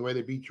after the way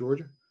they beat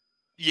Georgia?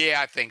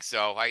 Yeah, I think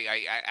so.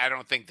 I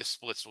don't think the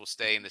splits will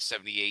stay in the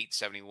 78,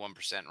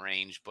 71%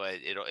 range, but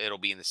it'll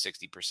be in the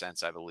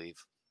 60%, I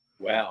believe.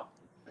 Wow.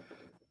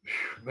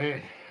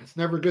 Man, it's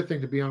never a good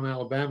thing to be on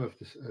Alabama if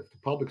the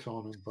public's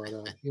on them, but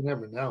you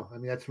never know. I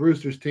mean, that's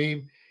Rooster's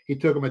team. He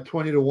took them at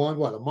 20-1.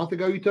 What, a month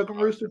ago you took him,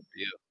 Rooster?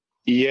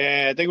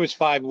 Yeah, I think it was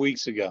 5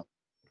 weeks ago.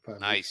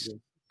 Nice. Good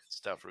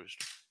stuff,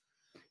 Rooster.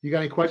 You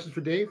got any questions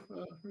for Dave,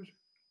 Rooster?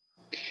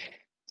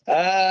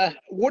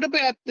 What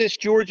about this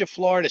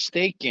Georgia-Florida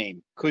State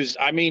game? Because,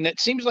 I mean, it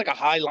seems like a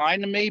high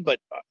line to me, but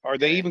are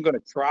they even going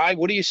to try?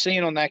 What are you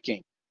seeing on that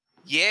game?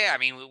 Yeah, I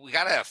mean, we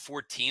got a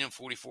 14 and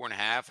 44.5.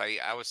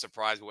 I was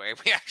surprised.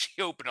 We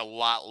actually opened a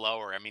lot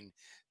lower. I mean,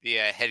 the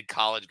head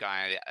college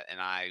guy and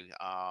I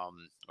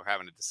were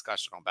having a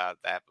discussion about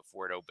that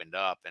before it opened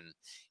up. And,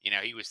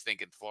 he was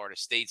thinking Florida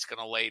State's going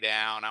to lay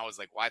down. I was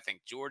like, well, I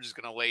think Georgia's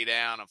going to lay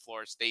down and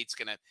Florida State's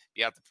going to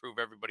be out to prove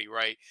everybody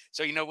right.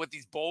 So, with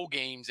these bowl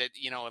games that,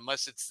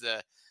 unless it's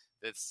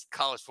it's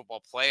college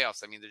football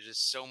playoffs, I mean, there's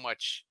just so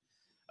much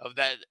of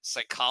that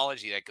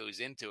psychology that goes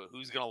into it.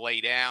 Who's going to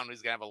lay down?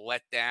 Who's going to have a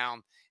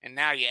letdown? And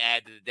now you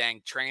add to the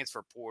dang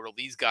transfer portal.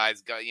 These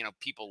guys got,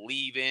 people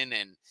leaving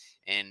and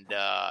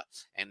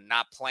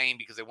not playing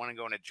because they want to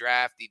go in a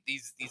draft.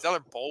 These other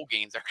bowl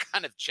games are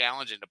kind of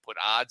challenging to put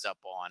odds up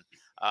on.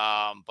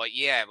 But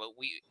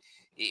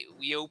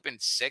we opened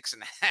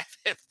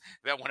 6.5.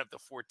 That went up to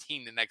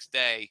 14 the next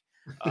day.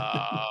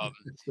 I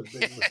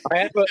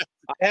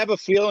have a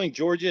feeling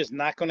Georgia is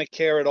not going to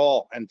care at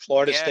all, and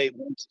Florida State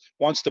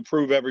wants to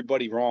prove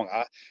everybody wrong.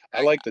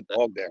 I like the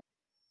dog there.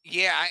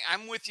 Yeah,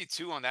 I'm with you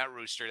too on that,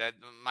 Rooster. That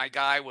my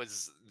guy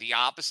was the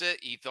opposite.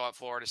 He thought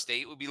Florida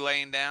State would be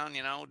laying down,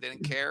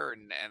 didn't care,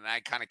 and I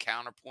kind of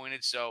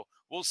counterpointed. So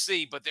we'll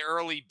see. But the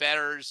early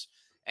bettors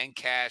and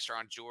cash are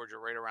on Georgia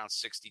right around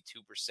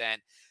 62%.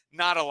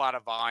 Not a lot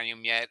of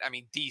volume yet. I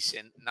mean,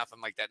 decent.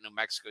 Nothing like that New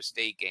Mexico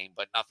State game,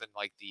 but nothing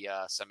like the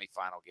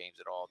semifinal games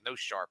at all. No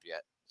sharp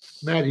yet.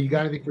 Matt, you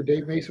got anything for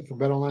Dave Mason from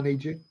BetOnline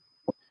AG?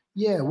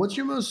 Yeah. What's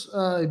your most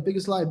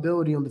biggest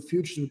liability on the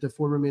futures with the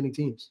 4 remaining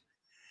teams?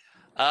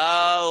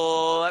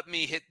 Let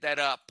me hit that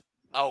up.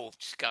 Oh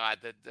God,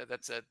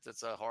 that's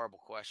a horrible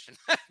question.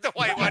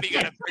 Why do you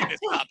got to bring this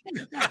up?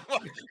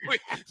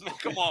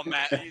 Come on,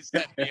 Matt. You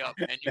set me up,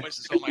 man. You must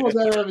have told my. Pull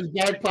that out of his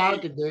back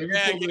pocket, Dave.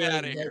 Yeah, get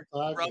out of here.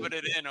 Rubbing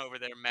it in over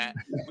there, Matt.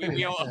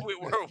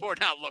 We're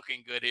not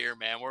looking good here,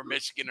 man. We're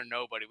Michigan or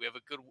nobody. We have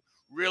a good,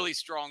 really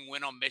strong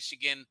win on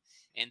Michigan,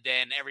 and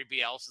then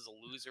everybody else is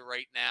a loser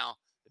right now.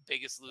 The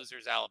biggest loser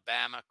is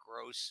Alabama.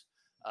 Gross.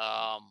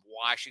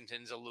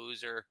 Washington's a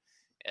loser.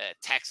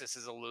 Texas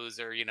is a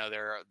loser.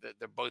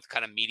 They're both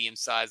kind of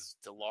medium-sized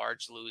to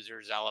large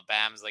losers.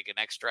 Alabama's like an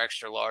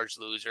extra large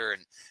loser,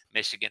 and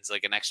Michigan's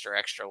like an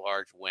extra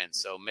large win.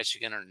 So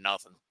Michigan or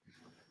nothing.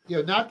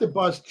 Not to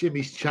bust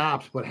Jimmy's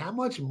chops, but how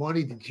much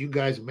money did you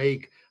guys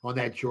make on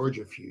that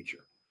Georgia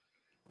future?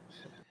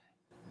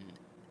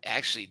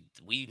 Actually,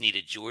 we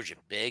needed Georgia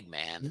big,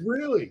 man.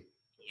 Really?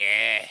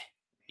 Yeah.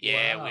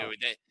 Wow. We were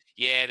that.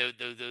 Yeah,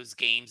 those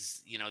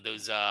games,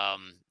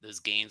 those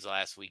games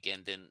last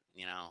weekend didn't,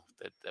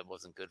 that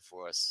wasn't good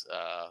for us.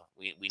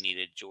 We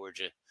needed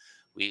Georgia.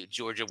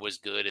 Georgia was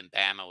good and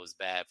Bama was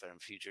bad from a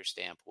future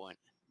standpoint.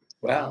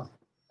 Wow.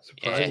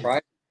 Surprise. Yeah.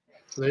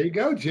 So there you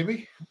go,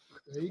 Jimmy.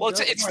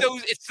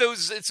 It's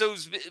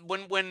those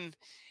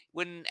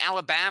when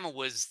Alabama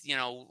was,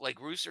 like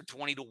Rooster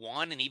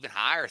 20-1 and even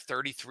higher,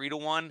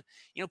 33-1,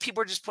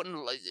 people are just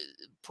putting,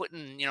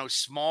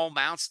 small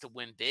amounts to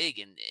win big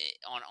and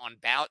on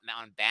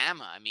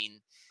Bama. I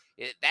mean,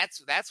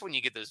 That's when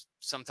you get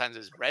sometimes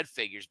those red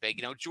figures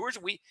big. Georgia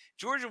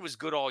was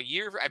good all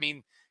year. I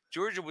mean,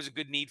 Georgia was a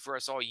good need for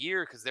us all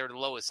year because they're the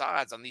lowest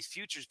odds on these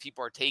futures.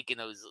 People are taking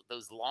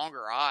those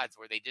longer odds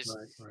where they just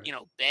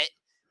bet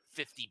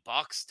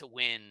 $50 to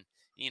win,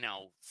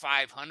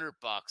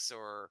 $500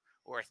 or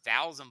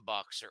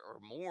 $1,000 or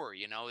more,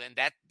 and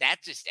that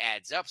just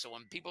adds up. So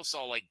when people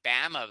saw like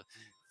Bama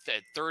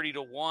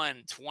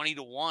 30-1,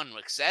 20-1,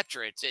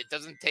 etc., it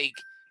doesn't take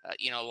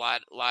a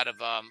lot of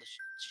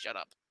shut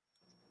up.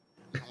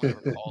 No one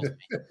ever calls me.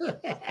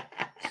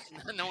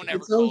 No one ever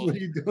calls when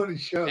you're doing a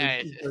show.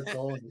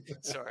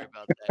 Sorry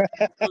about that.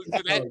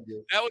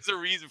 That was the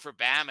reason for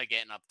Bama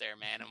getting up there,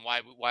 man, and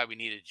why we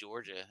needed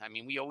Georgia. I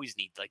mean, we always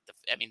need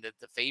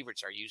the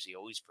favorites are usually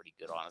always pretty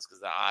good on us because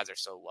the odds are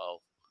so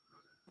low.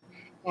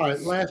 All right,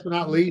 last but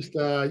not least,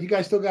 you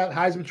guys still got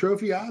Heisman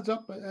Trophy odds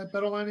up at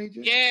BetOnline,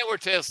 AJ? Yeah, we're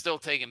still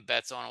taking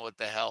bets on it. What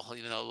the hell?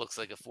 Even though it looks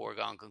like a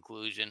foregone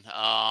conclusion.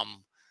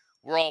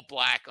 We're all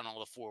black on all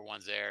the 4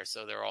 ones there,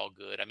 so they're all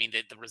good. I mean,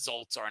 the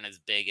results aren't as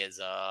big as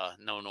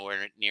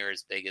nowhere near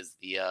as big as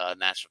the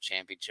national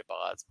championship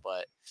odds,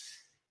 but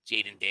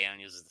Jaden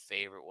Daniels is the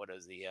favorite. What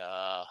is the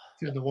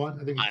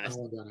 10-1? I think it's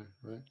 10-1 down there,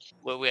 right?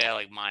 Well, we had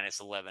like minus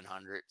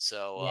 1,100.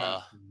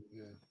 So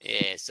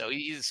yeah, so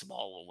he's a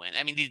small win.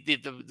 I mean,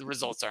 the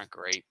results aren't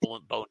great.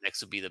 Bo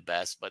Nix would be the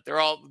best, but they're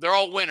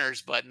all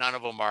winners, but none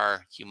of them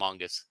are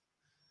humongous.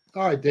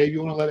 All right, Dave,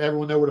 you want to let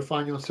everyone know where to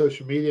find you on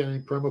social media? Any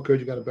promo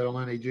codes you got to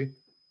BetOnline, AG?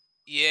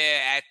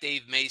 Yeah, at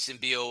Dave Mason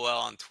BOL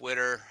on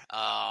Twitter.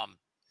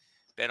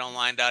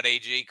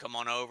 BetOnline.ag. Come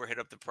on over, hit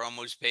up the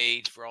promos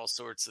page for all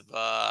sorts of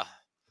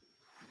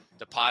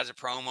deposit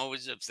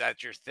promos if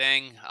that's your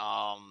thing.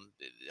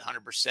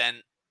 100%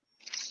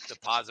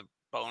 deposit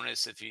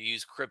bonus if you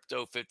use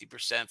crypto,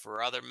 50%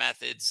 for other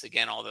methods.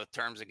 Again, all the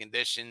terms and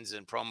conditions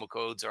and promo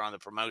codes are on the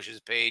promotions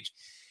page.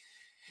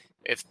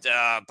 If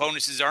the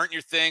bonuses aren't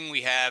your thing,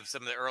 we have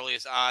some of the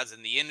earliest odds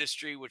in the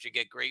industry, which you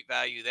get great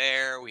value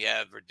there. We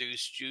have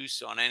reduced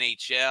juice on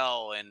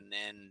NHL and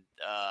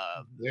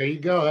there you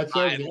go. That's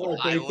high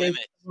limit.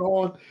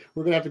 We're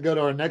going to have to go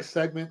to our next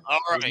segment. All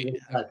right.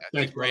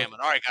 Thanks, Brandon.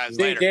 All right, guys.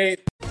 Later.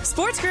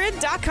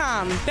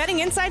 SportsGrid.com. Betting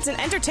insights and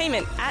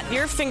entertainment at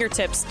your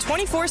fingertips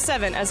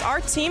 24/7 as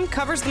our team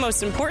covers the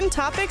most important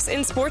topics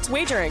in sports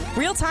wagering.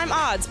 Real-time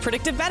odds,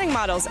 predictive betting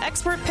models,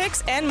 expert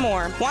picks, and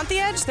more. Want the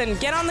edge? Then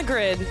get on the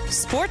grid.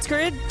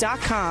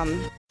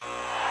 SportsGrid.com.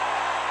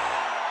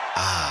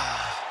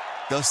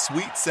 The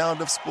sweet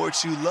sound of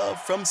sports you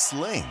love from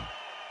Sling.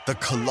 The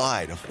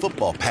collide of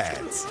football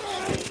pads.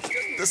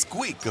 The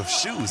squeak of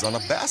shoes on a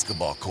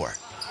basketball court.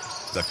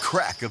 The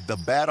crack of the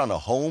bat on a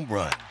home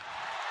run.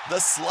 The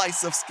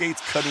slice of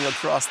skates cutting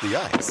across the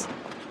ice.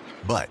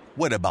 But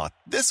what about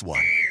this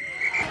one?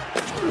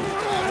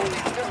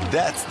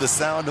 That's the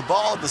sound of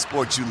all the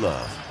sports you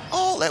love,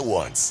 all at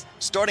once.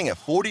 Starting at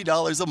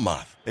 $40 a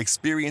month.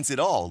 Experience it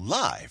all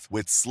live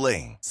with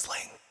Sling.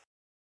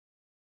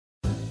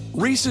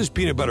 Reese's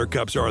peanut butter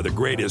cups are the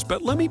greatest,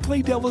 but let me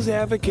play devil's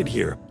advocate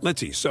here. Let's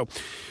see. So,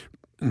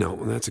 no,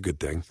 that's a good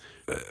thing.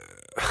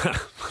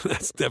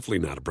 That's definitely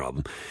not a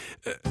problem.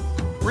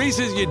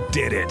 Reese's, you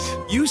did it.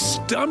 You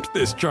stumped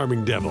this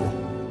charming devil.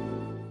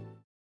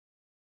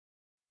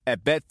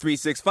 At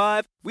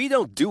Bet365, we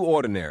don't do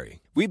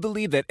ordinary. We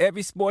believe that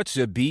every sport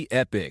should be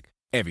epic.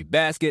 Every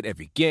basket,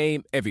 every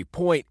game, every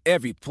point,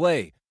 every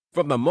play.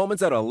 From the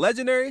moments that are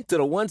legendary to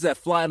the ones that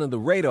fly under the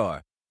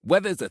radar.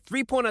 Whether it's a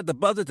three-pointer at the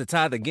buzzer to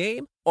tie the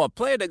game or a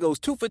player that goes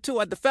 2 for 2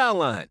 at the foul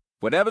line.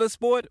 Whatever the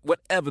sport,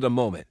 whatever the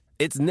moment.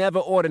 It's never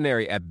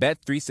ordinary at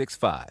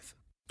Bet365.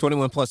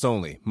 21 plus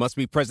only. Must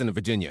be present in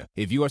Virginia.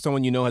 If you or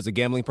someone you know has a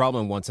gambling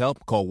problem and wants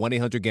help, call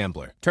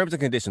 1-800-GAMBLER. Terms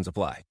and conditions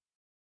apply.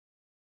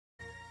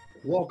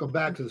 Welcome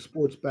back to the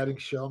Sports Betting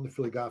Show. I'm the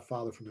Philly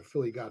Godfather from the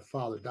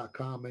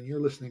PhillyGodfather.com, and you're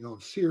listening on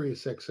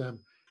Sirius XM,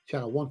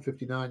 channel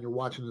 159. You're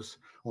watching us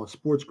on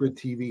Sports Grid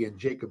TV and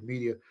Jacob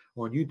Media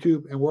on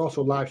YouTube, and we're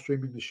also live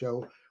streaming the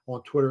show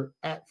on Twitter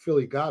at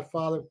Philly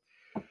Godfather.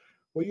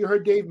 Well, you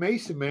heard Dave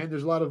Mason, man.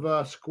 There's a lot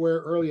of square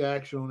early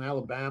action on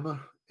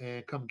Alabama,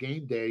 and come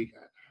game day,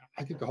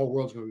 I think the whole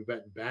world's going to be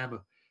betting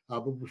Bama.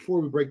 But before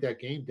we break that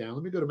game down,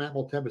 let me go to Matt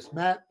Moltebis.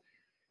 Matt,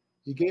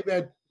 you gave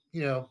that,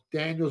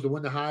 Daniels to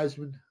win the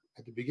Heisman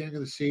at the beginning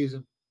of the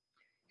season.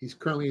 He's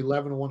currently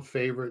 11-1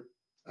 favorite.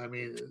 I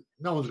mean,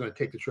 no one's going to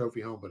take the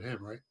trophy home but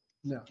him, right?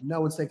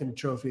 No one's taking the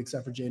trophy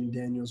except for Jaden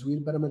Daniels. We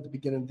bet him at the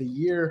beginning of the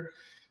year,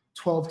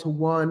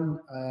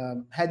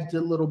 12-1. Hedged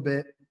a little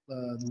bit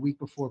the week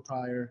before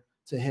prior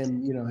to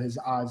him, his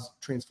odds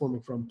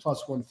transforming from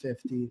plus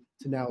 150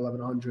 to now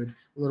 1,100.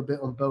 A little bit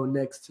on Bo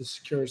Nix to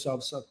secure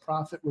ourselves a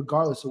profit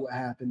regardless of what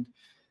happened.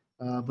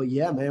 But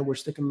yeah, man, we're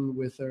sticking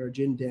with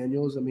Jaden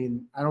Daniels. I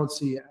mean, I don't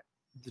see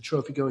the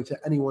trophy going to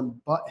anyone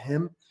but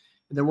him.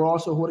 And then we're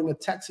also holding a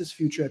Texas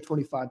future at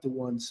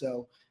 25-1.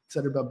 So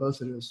excited about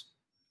both of those.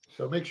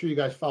 So make sure you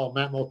guys follow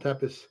Matt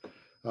Moltepis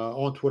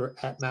on Twitter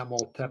at Matt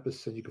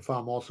Moltepis. And you can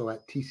follow him also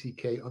at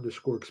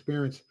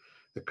TCK_experience,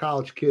 the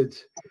college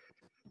kids.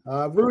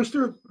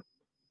 Rooster,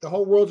 the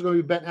whole world's going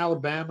to be betting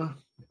Alabama.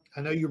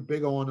 I know you're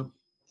big on them.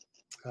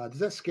 Does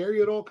that scare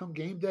you at all come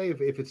game day?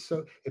 If it's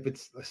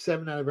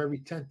 7 out of every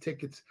 10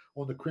 tickets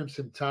on the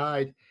Crimson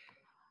Tide,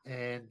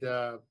 and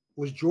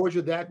was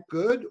Georgia that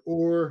good,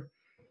 or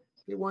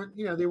they weren't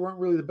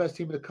really the best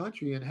team in the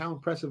country? And how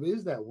impressive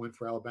is that win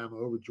for Alabama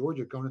over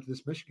Georgia going into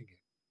this Michigan game?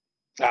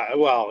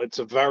 Well, it's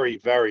a very,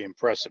 very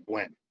impressive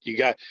win.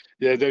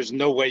 There's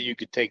no way you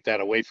could take that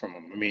away from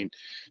them. I mean,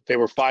 they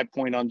were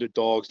 5-point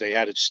underdogs. They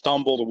had it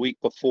stumble the week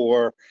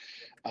before.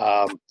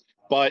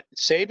 But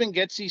Saban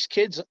gets these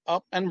kids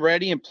up and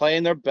ready and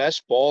playing their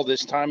best ball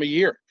this time of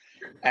year.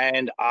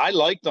 And I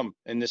like them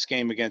in this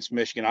game against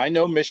Michigan. I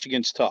know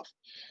Michigan's tough.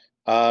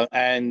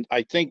 And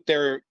I think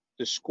the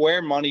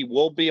square money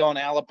will be on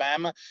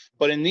Alabama.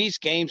 But in these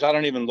games, I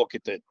don't even look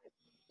at the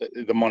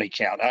money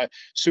count.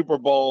 Super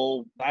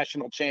Bowl,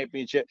 national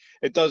championship,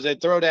 they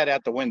throw that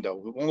out the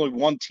window. Only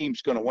one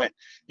team's going to win.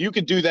 You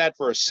could do that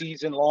for a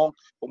season long,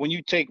 but when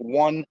you take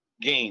one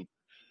game,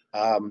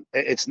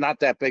 it's not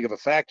that big of a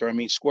factor. I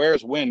mean,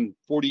 squares win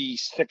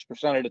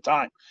 46% of the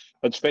time.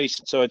 Let's face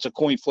it. So it's a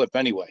coin flip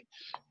anyway.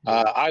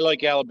 I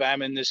like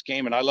Alabama in this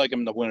game, and I like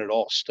them to win it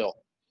all still.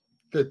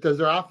 Does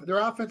their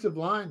offensive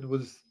line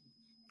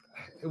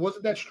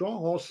wasn't that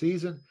strong all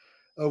season?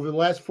 Over the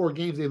last 4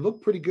 games, they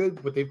look pretty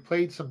good, but they've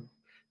played some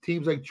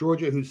teams like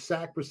Georgia whose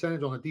sack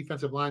percentage on the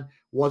defensive line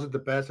wasn't the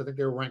best. I think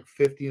they were ranked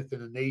 50th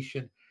in the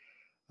nation.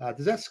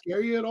 Does that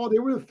scare you at all? They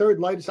were the 3rd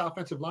lightest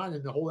offensive line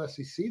in the whole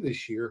SEC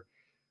this year.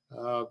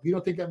 You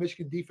don't think that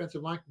Michigan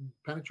defensive line can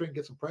penetrate and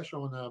get some pressure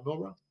on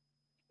Milroe?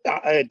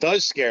 It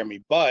does scare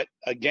me, but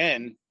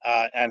again,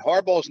 and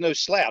Harbaugh's no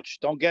slouch.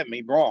 Don't get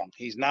me wrong,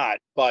 he's not.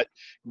 But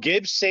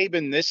give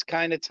Saban this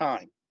kind of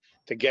time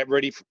to get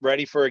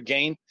ready for a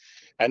game,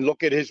 and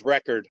look at his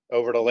record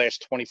over the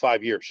last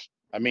 25 years.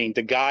 I mean,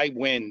 the guy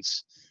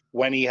wins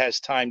when he has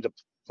time to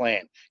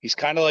plan. He's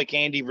kind of like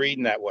Andy Reid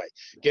in that way.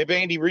 Give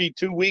Andy Reid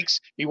 2 weeks,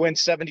 he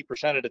wins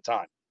 70% of the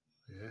time.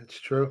 Yeah,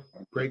 it's true.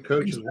 Great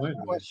coaches win.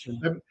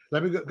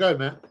 Let me go ahead,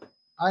 Matt.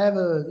 I have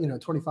a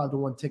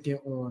 25-1 ticket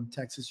on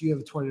Texas. You have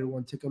a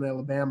 20-1 ticket on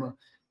Alabama.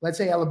 Let's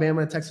say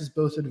Alabama and Texas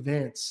both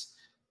advance.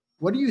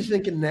 What are you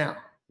thinking now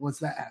once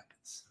that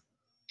happens?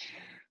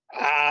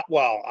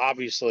 Well,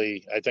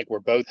 obviously, I think we're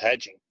both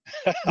hedging.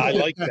 I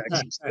like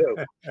Texas too.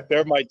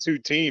 They're my 2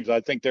 teams.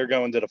 I think they're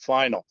going to the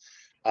final.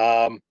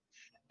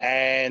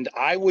 And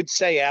I would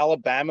say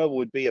Alabama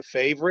would be a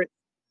favorite.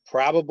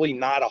 Probably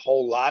not a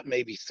whole lot,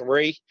 maybe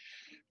 3.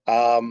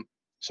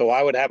 So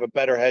I would have a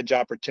better hedge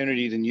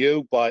opportunity than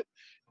you. But,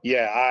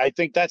 yeah, I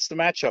think that's the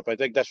matchup. I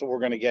think that's what we're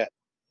going to get.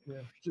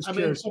 Yeah, so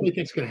many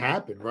things can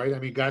happen, right? I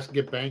mean, guys can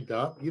get banged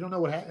up. You don't know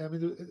what happens. I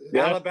mean,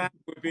 Alabama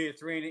would be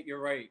you're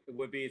right. It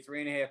would be a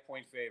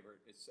 3.5-point favorite.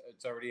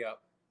 It's already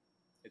up.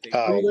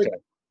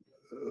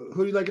 Who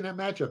do you like in that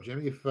matchup,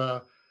 Jimmy?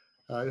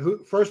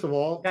 If first of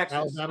all,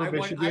 Texas. Alabama,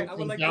 Michigan,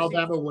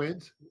 Alabama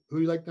wins. Who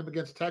do you like them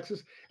against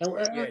Texas? And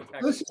Texas.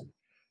 Listen,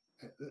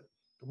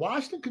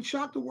 Washington could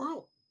shock the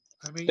world.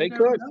 I mean, they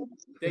could.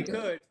 They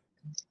could.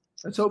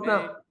 Let's hope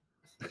not.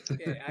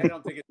 Yeah, I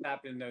don't think it's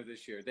happening though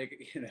this year.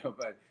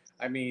 But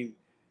I mean,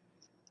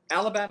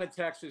 Alabama,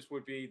 Texas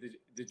would be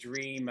the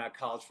dream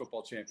college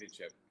football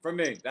championship for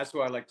me. That's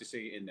what I like to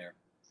see in there.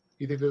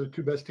 You think they're the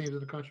 2 best teams in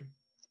the country?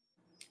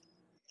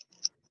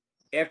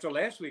 After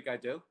last week, I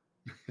do.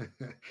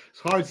 It's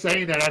hard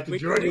saying that after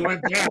Georgia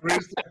went down.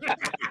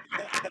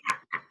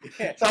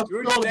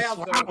 Georgia down,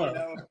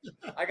 so,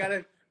 I got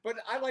to. But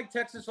I like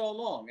Texas all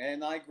along,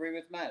 and I agree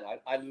with Matt.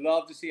 I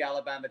love to see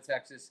Alabama,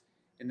 Texas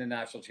in the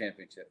national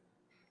championship.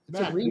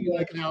 Matt, who do you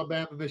like in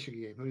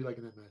Alabama-Michigan game? Who do you like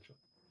in that matchup?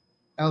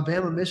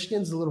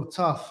 Alabama-Michigan's a little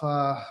tough.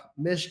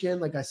 Michigan,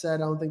 like I said,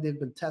 I don't think they've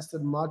been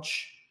tested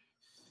much.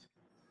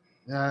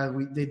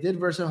 They did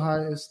versus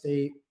Ohio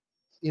State.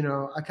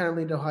 I kind of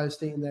leaned Ohio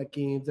State in that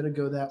game. Didn't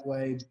go that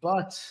way.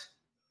 But,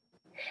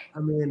 I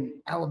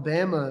mean,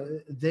 Alabama,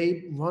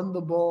 they run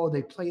the ball.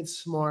 They play it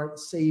smart.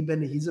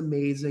 Saban, he's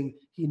amazing.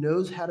 He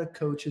knows how to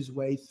coach his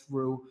way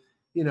through,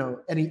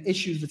 any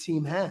issues the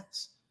team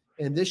has.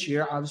 And this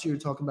year, obviously, you're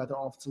talking about their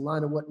offensive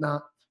line and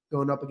whatnot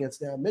going up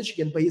against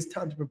Michigan, but he has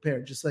time to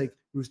prepare, just like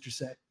Rooster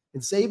said.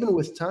 And Saban,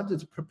 with time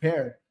to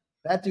prepare,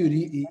 that dude,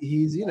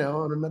 he's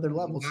on another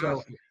level.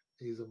 So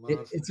he's a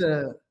monster. It's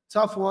a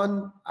tough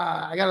one.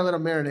 I got to let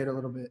him marinate a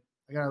little bit.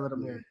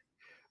 Marinate.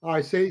 All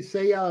right,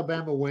 say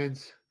Alabama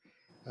wins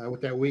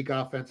with that weak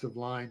offensive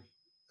line.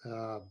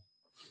 Then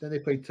they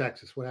play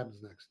Texas. What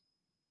happens next?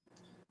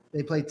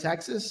 They play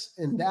Texas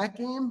in that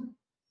game.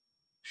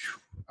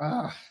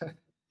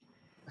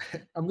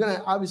 I'm going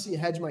to obviously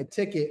hedge my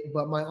ticket,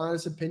 but my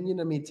honest opinion,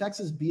 I mean,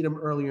 Texas beat them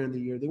earlier in the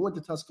year. They went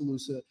to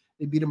Tuscaloosa.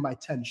 They beat them by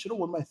 10. Should have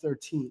won by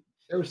 13.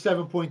 They were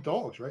 7-point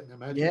dogs, right?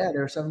 Yeah, they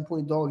were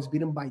 7-point dogs. Beat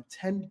them by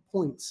 10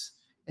 points.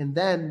 And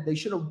then they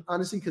should have,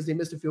 honestly, because they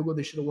missed a field goal,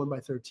 they should have won by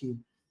 13.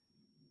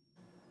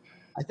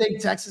 I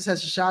think Texas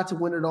has a shot to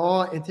win it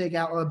all and take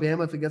out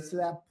Alabama if it gets to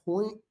that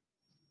point.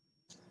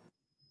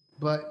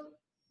 But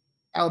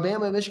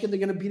Alabama and Michigan, they're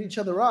going to beat each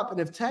other up. And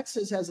if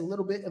Texas has a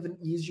little bit of an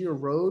easier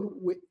road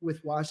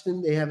with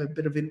Washington, they have a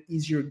bit of an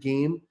easier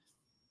game.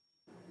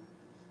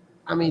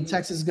 I mean,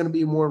 Texas is going to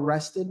be more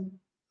rested.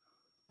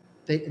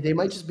 They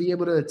might just be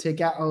able to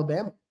take out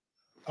Alabama.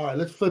 All right,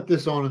 let's flip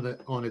this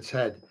on its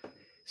head.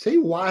 Say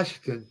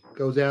Washington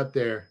goes out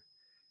there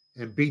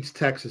and beats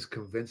Texas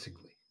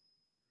convincingly.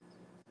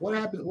 What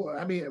happens? Well,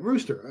 I mean,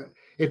 Rooster,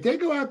 if they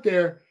go out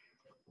there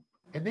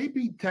and they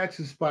beat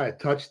Texas by a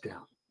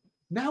touchdown,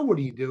 now what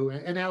do you do?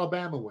 And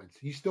Alabama wins.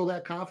 You still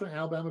that confident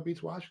Alabama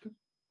beats Washington?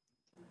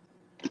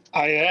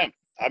 I am.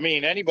 I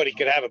mean, anybody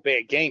could have a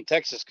bad game.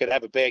 Texas could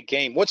have a bad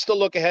game. What's the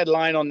look-ahead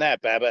line on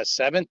that, Baba?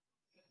 7?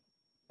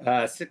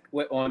 6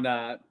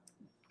 on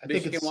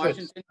Michigan,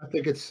 Washington. I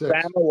think it's 6.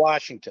 Bama,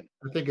 Washington.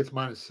 I think it's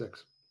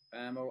 -6.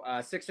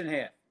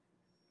 6.5.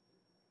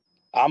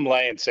 I'm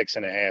laying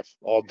 6.5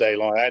 all day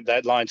long.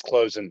 That line's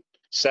closing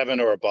 7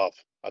 or above.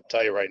 I'll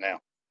tell you right now.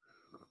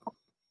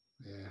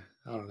 Yeah,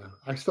 I don't know.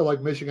 I still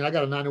like Michigan. I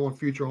got a 91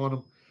 future on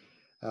them.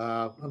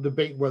 I'm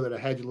debating whether to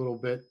hedge a little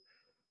bit.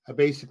 I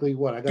basically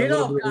I got get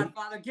off,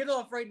 Godfather. Get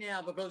off right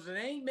now because it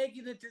ain't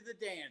making it to the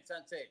dance.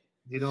 That's it.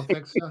 You don't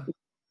think so?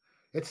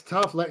 It's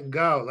tough letting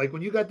go. Like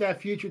when you got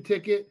that future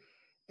ticket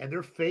and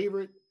they're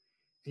favorite,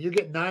 and you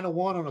get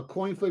 9-1 on a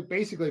coin flip.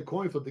 Basically, a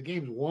coin flip. The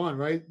game's won,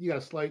 right? You got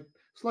a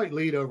slight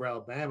lead over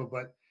Alabama,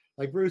 but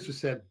like Brewster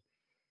said,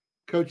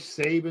 Coach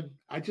Saban,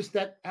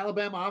 that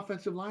Alabama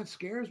offensive line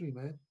scares me,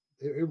 man.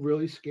 It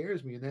really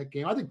scares me in that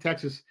game. I think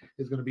Texas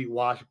is going to beat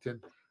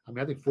Washington. I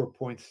mean, I think 4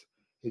 points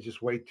is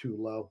just way too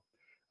low.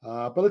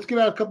 But let's give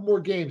out a couple more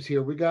games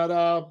here. We got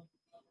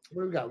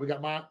what do we got? We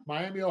got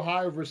Miami,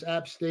 Ohio versus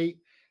App State.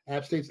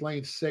 App State's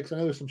laying 6. I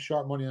know there's some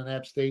sharp money on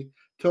App State.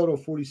 Total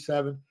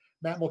 47.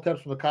 Matt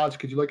Multeps from the college.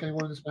 Could you like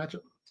anyone in this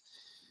matchup?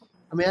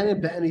 I mean, I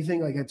didn't bet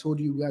anything like I told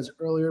you guys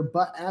earlier,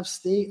 but App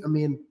State, I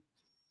mean,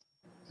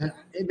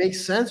 it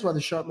makes sense why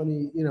the sharp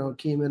money,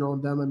 came in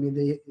on them. I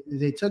mean,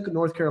 they took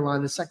North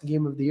Carolina, the second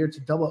game of the year, to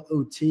double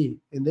OT,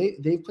 and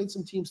they played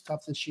some teams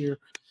tough this year.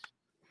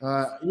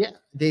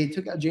 They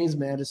took out James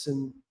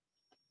Madison.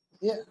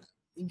 Yeah,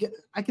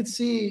 I could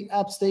see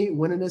App State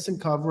winning this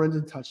and covering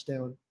the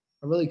touchdown.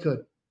 I really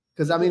could.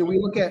 Because, I mean, we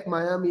look at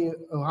Miami,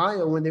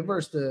 Ohio, when they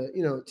versed a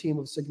team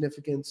of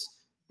significance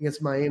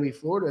against Miami,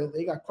 Florida,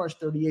 they got crushed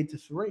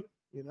 38-3,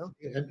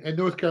 And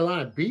North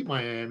Carolina beat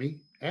Miami,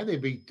 and they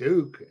beat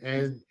Duke,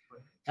 and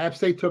App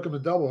State took them to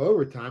double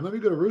overtime. Let me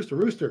go to Rooster.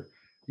 Rooster,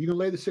 you going to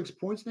lay the 6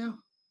 points now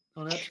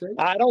on App State?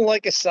 I don't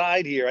like a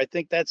side here. I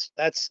think that's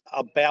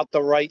about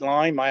the right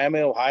line. Miami,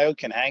 Ohio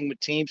can hang with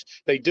teams.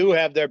 They do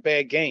have their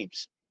bad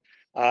games.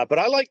 But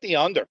I like the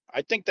under.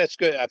 I think that's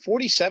good.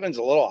 47 is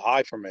a little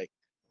high for me.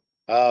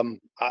 I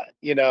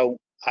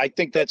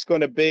think that's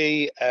going to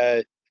be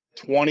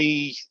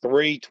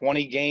 23,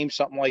 20 games,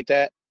 something like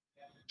that.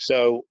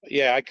 So,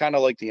 yeah, I kind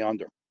of like the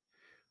under.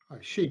 All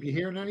right, Sheep, you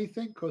hearing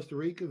anything? Costa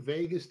Rica,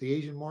 Vegas, the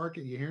Asian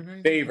market, you hearing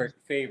anything? Favorite.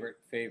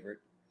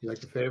 You like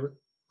the favorite?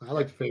 I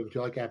like the favorite.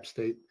 You like App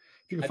State.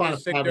 If you can I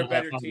think they're a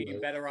better team,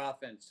 better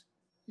offense.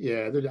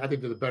 Yeah, I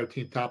think they're the better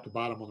team top to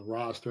bottom on the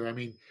roster. I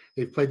mean,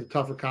 they've played the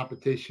tougher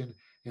competition.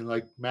 And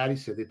like Maddie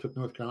said, they took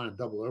North Carolina in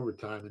double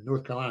overtime. And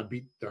North Carolina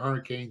beat the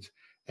Hurricanes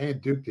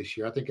and Duke this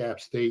year. I think App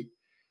State,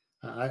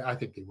 I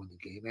think they win the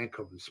game and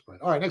cover the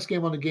spread. All right, next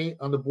game on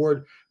the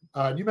board.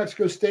 New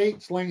Mexico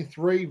State, laying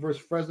 3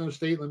 versus Fresno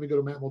State. Let me go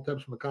to Matt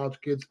Multeps from the College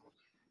Kids.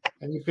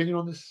 Any opinion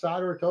on this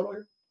side or a total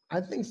here?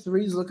 I think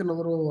 3 is looking a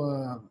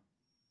little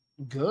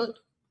good.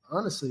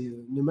 Honestly,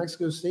 New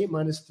Mexico State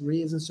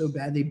 -3 isn't so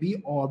bad. They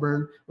beat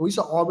Auburn. And we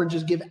saw Auburn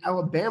just give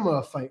Alabama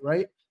a fight,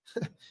 right?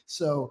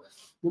 So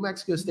New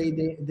Mexico State,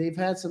 they've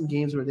had some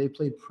games where they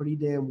played pretty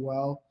damn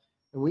well.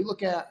 And we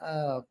look at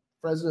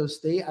Fresno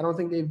State, I don't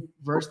think they've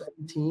versed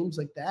any teams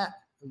like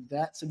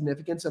that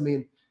significance. I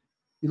mean,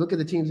 you look at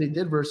the teams they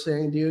did versus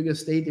San Diego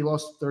State, they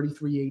lost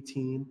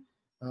 33-18.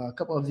 A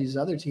couple of these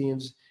other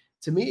teams,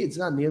 to me, it's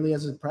not nearly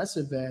as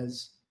impressive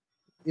as,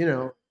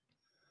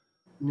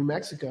 New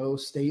Mexico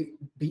State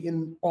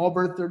beating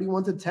Auburn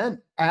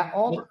 31-10 at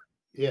Auburn.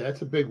 Yeah,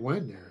 that's a big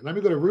win there. Let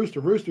me go to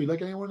Rooster. Rooster, you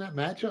like anyone in that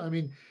matchup? I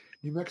mean,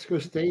 New Mexico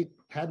State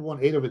had won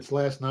 8 of its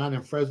last 9,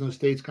 and Fresno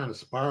State's kind of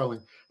spiraling.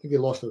 I think they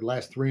lost their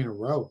last 3 in a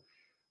row.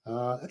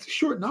 That's a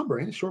short number,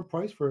 ain't it? Short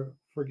price for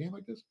a game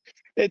like this?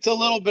 It's a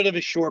little bit of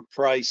a short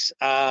price.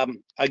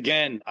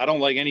 Again, I don't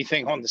like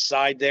anything on the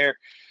side there.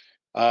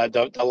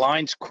 The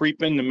line's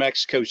creeping New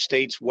Mexico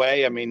State's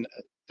way. I mean,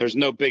 there's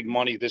no big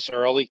money this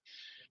early.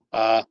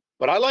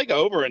 But I like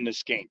over in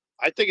this game.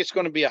 I think it's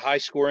going to be a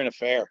high-scoring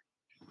affair.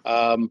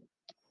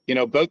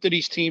 Both of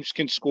these teams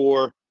can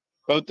score.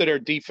 Both of their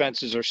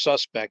defenses are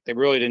suspect. They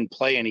really didn't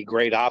play any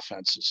great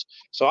offenses.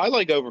 So I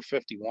like over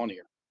 51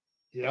 here.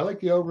 Yeah, I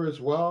like the over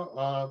as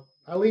well.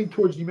 I lean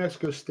towards New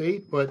Mexico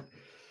State, but,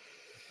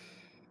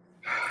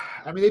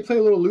 I mean, they play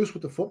a little loose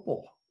with the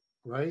football,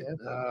 right?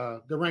 Yeah.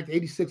 They're ranked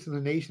 86th in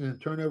the nation in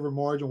turnover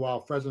margin, while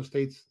Fresno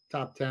State's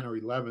top 10 or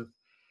 11th.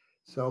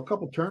 So a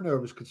couple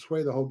turnovers could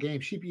sway the whole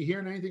game. Sheep, you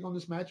hearing anything on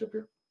this matchup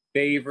here?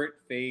 Favorite,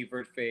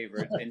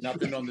 and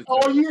nothing on the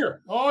all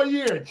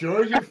year.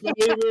 Georgia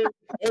favorite,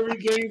 every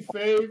game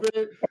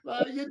favorite.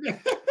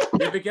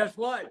 Yeah, but guess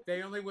what?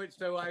 They only win.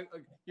 So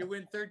you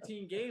win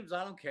 13 games.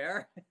 I don't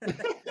care.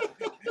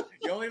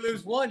 You only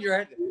lose one. You're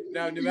at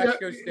New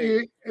Mexico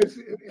State.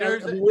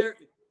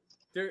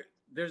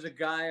 There's a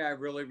guy I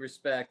really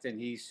respect, and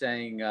he's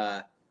saying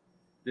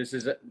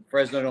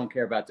Fresno don't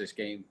care about this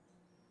game,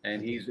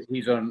 and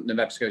he's on New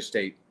Mexico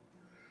State.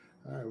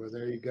 All right, well,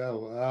 there you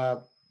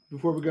go.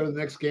 Before we go to the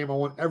next game, I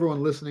want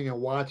everyone listening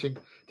and watching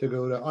to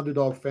go to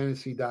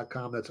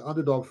underdogfantasy.com. That's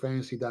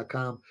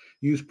underdogfantasy.com.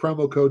 Use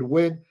promo code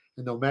WIN,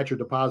 and they'll match your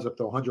deposit up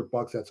to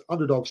 $100. That's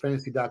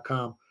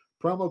underdogfantasy.com.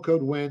 Promo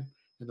code WIN,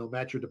 and they'll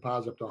match your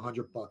deposit up to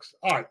 $100.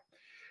 All right.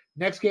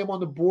 Next game on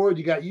the board,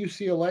 you got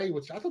UCLA,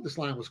 which I thought this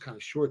line was kind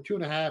of short,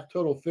 2.5,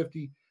 total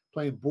 50,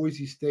 playing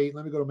Boise State.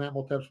 Let me go to Matt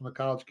Molteps from the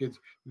College Kids.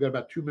 We've got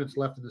about 2 minutes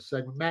left in this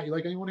segment. Matt, you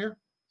like anyone here?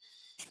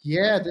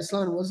 Yeah, this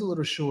line was a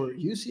little short.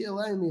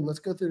 UCLA, I mean, let's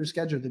go through the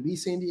schedule. They beat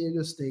San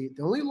Diego State.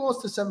 They only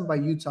lost to 7 by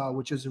Utah,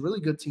 which is a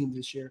really good team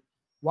this year.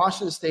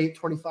 Washington State,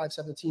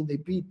 25-17. They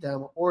beat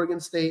them. Oregon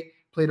State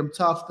played them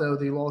tough, though.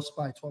 They lost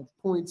by 12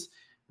 points.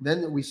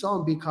 Then we saw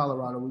them beat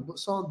Colorado. We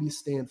saw them beat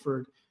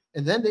Stanford.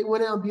 And then they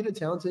went out and beat a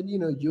talented,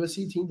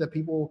 USC team that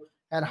people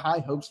had high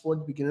hopes for at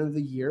the beginning of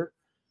the year.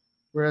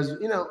 Whereas,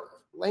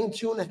 laying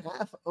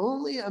 2.5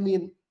 only, I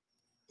mean,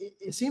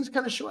 it seems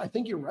kind of short. I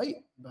think you're right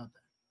about that.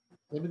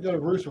 Let me go to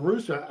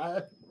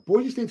Rooster.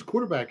 Boise State's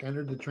quarterback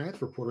entered the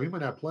transfer portal. He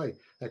might not play.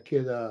 That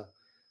kid, what's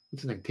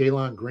his name?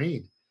 Talon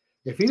Green.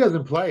 If he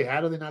doesn't play,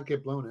 how do they not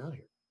get blown out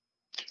here?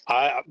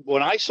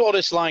 When I saw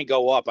this line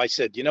go up, I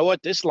said, you know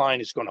what? This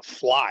line is going to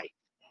fly.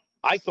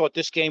 I thought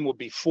this game would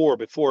be 4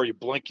 before you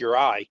blink your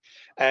eye,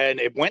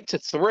 and it went to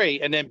 3,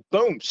 and then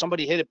boom,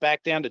 somebody hit it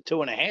back down to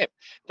 2.5.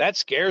 That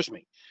scares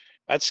me.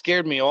 That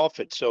scared me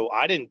off it. So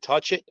I didn't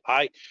touch it.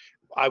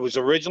 I was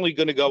originally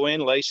going to go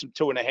in, lay some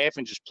 2.5,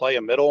 and just play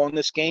a middle on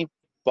this game.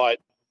 But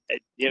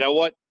you know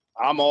what?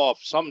 I'm off.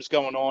 Something's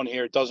going on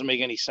here. It doesn't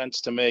make any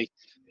sense to me.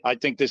 I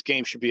think this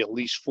game should be at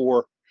least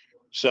 4.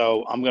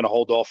 So I'm going to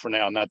hold off for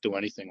now and not do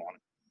anything on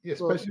it. Yeah,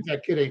 especially if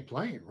that kid ain't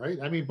playing, right?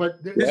 I mean,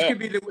 but this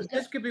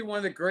could be one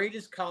of the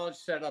greatest college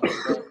setups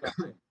of all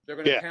time. They're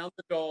going to count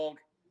the dog,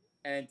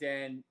 and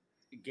then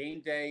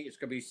game day is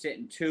going to be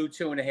sitting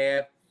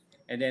 2.5,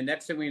 and then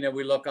next thing we know,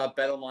 we look up,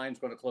 BetOnline's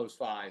going to close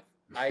 5.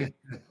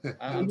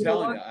 I'm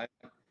telling you,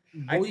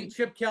 I think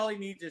Chip Kelly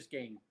needs this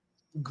game.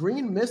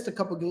 Green missed a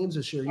couple games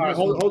this year. All right,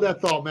 hold that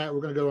thought, Matt.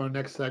 We're going to go to our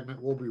next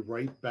segment. We'll be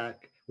right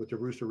back with the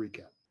Rooster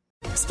recap.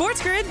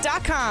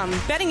 SportsGrid.com.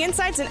 Betting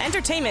insights and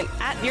entertainment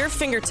at your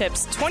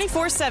fingertips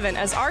 24/7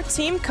 as our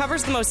team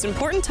covers the most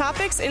important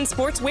topics in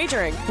sports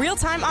wagering.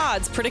 Real-time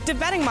odds, predictive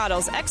betting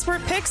models,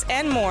 expert picks,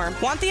 and more.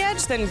 Want the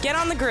edge? Then get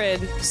on the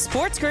grid.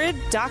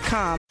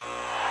 SportsGrid.com.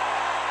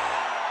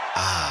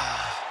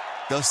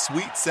 The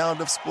sweet sound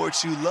of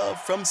sports you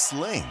love from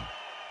Sling.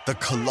 The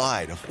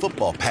collide of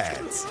football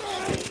pads.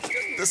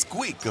 The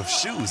squeak of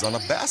shoes on a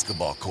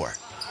basketball court.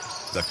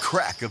 The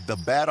crack of the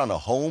bat on a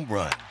home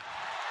run.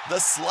 The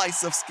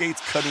slice of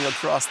skates cutting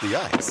across the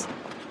ice.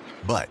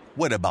 But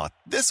what about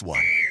this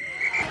one?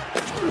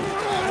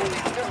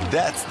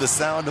 That's the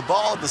sound of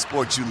all the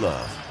sports you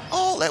love,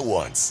 all at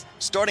once.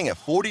 Starting at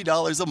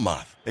 $40 a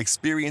month.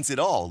 Experience it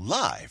all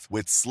live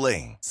with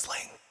Sling.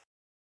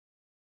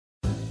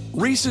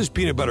 Reese's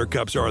peanut butter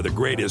cups are the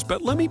greatest,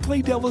 but let me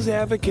play devil's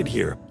advocate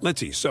here. Let's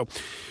see. So,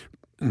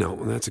 no,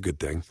 that's a good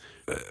thing.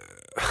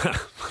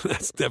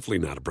 That's definitely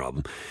not a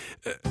problem.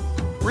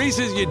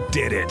 Reese's, you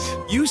did it.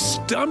 You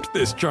stumped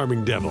this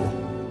charming devil.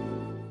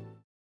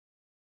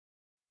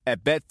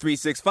 At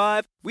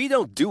Bet365, we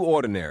don't do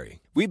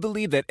ordinary. We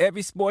believe that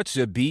every sport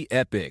should be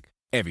epic.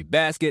 Every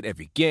basket,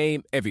 every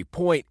game, every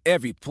point,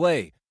 every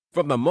play.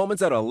 From the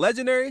moments that are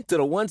legendary to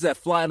the ones that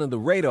fly under the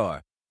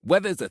radar.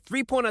 Whether it's a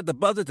three-pointer at the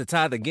buzzer to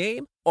tie the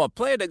game or a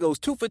player that goes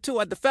 2 for 2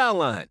 at the foul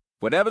line.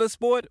 Whatever the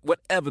sport,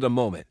 whatever the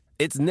moment.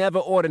 It's never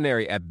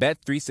ordinary at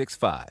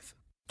Bet365.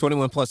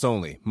 21 plus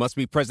only. Must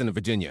be present in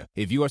Virginia.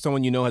 If you or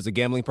someone you know has a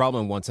gambling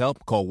problem and wants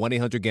help, call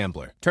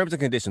 1-800-GAMBLER. Terms and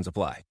conditions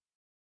apply.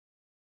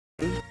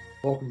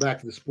 Welcome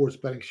back to the Sports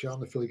Betting Show. I'm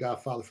the Philly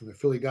Godfather from the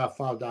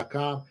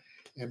PhillyGodfather.com.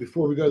 And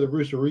before we go to the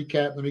Rooster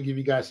recap, let me give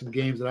you guys some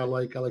games that I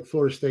like. I like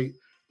Florida State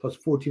plus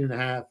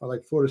 14.5. I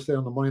like Florida State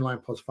on the money line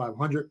plus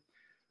 500.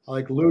 I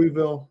like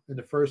Louisville in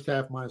the first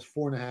half minus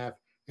 4.5,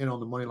 and on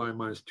the money line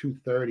minus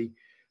 230.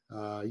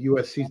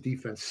 USC's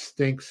defense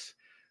stinks.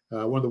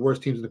 One of the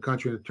worst teams in the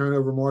country in the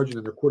turnover margin,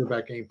 and their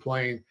quarterback ain't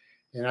playing.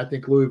 And I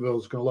think Louisville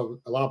is going to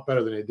look a lot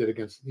better than they did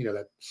against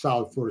that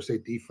solid Florida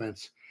State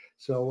defense.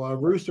 So,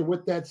 Rooster,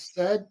 with that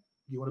said,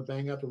 you want to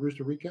bang out the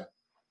Rooster recap?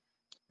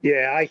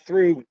 Yeah,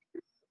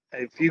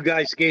 if you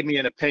guys gave me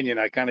an opinion,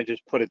 I kind of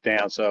just put it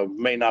down. So it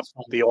may not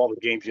be all the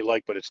games you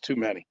like, but it's too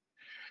many.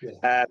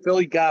 Yeah.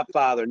 Philly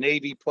Godfather,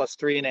 Navy plus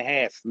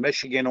 3.5.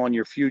 Michigan on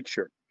your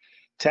future.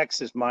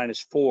 Texas minus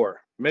 4.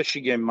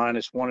 Michigan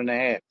minus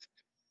 1.5.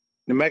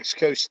 New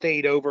Mexico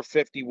State over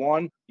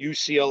 51.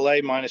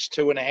 UCLA minus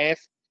 2.5.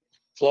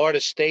 Florida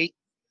State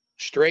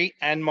straight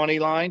and money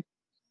line.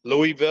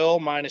 Louisville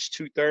minus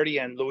 230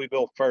 and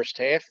Louisville first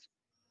half.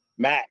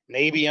 Matt,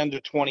 Navy under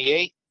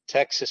 28.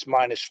 Texas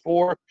minus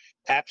 4.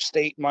 App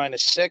State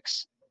minus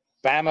 6.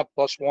 Bama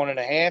plus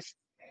 1.5.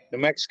 New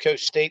Mexico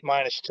State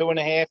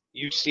 -2.5.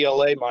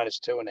 UCLA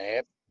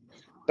 -2.5.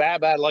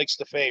 Baba likes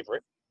the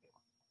favorite.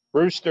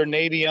 Rooster,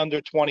 Navy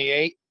under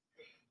 28.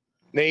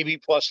 Navy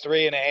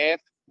 +3.5.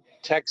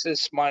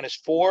 Texas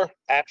 -4.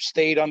 App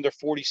State under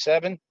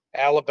 47.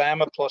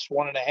 Alabama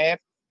 +1.5.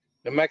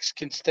 New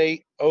Mexican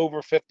State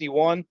over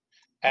 51.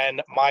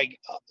 And my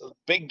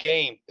big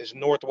game is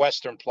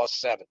Northwestern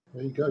 +7.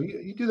 There you go.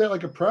 You do that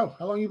like a pro.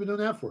 How long have you been doing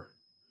that for?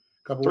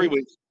 A couple 3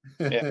 weeks.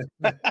 Yeah.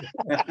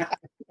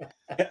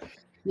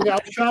 Yeah,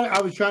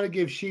 I was trying to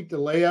give Sheep the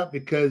layup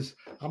because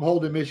I'm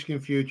holding Michigan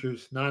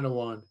futures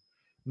 9-1.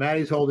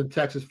 Maddie's holding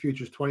Texas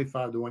futures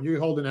 25-1. You're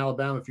holding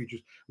Alabama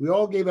futures. We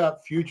all gave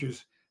out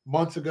futures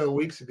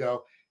weeks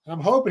ago. And I'm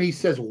hoping he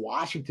says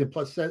Washington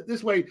 +7.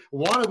 This way,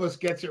 one of us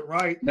gets it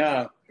right.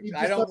 No,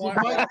 I don't want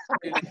that.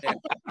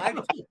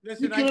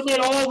 You could have made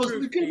all of us.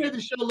 We could have made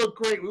the show look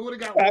great. We would have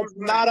got one. That's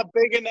not a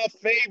big enough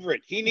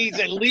favorite. He needs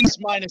at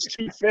least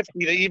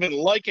 -250 to even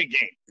like a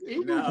game.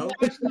 No,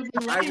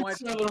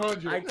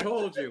 I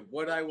told you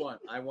what I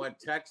want. I want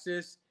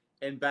Texas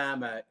and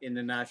Bama in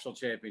the national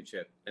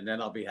championship, and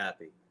then I'll be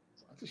happy.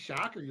 That's a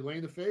shocker. You're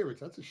laying the favorites.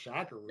 That's a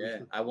shocker. Yeah,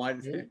 I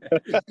want.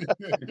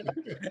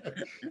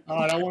 All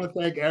right. I want to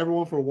thank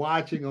everyone for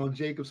watching on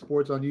Jacob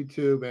Sports on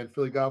YouTube and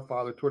Philly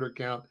Godfather Twitter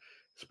account,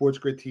 Sports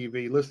Grid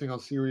TV, listening on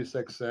Sirius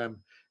XM,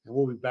 and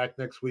we'll be back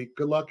next week.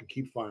 Good luck and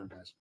keep firing,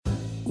 guys.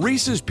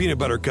 Reese's peanut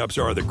butter cups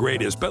are the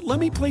greatest, but let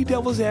me play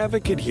devil's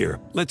advocate here.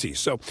 Let's see.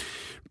 So,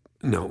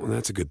 no,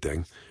 that's a good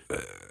thing.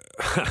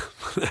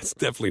 That's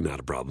definitely not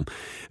a problem.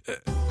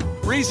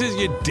 Reese's,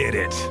 you did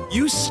it.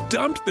 You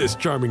stumped this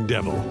charming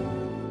devil.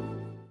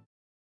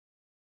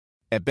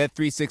 At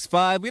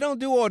Bet365, we don't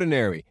do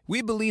ordinary.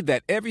 We believe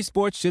that every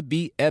sport should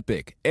be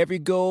epic. Every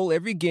goal,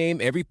 every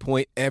game, every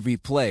point, every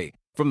play.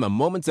 From the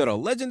moments that are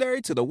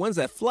legendary to the ones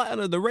that fly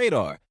under the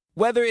radar.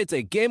 Whether it's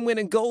a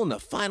game-winning goal in the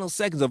final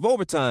seconds of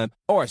overtime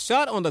or a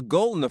shot on the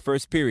goal in the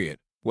first period.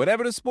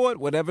 Whatever the sport,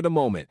 whatever the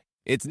moment.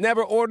 It's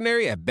never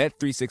ordinary at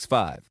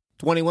Bet365.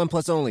 21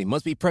 plus only.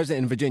 Must be present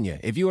in Virginia.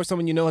 If you or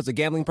someone you know has a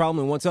gambling problem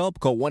and wants help,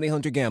 call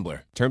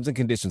 1-800-GAMBLER. Terms and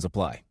conditions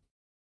apply.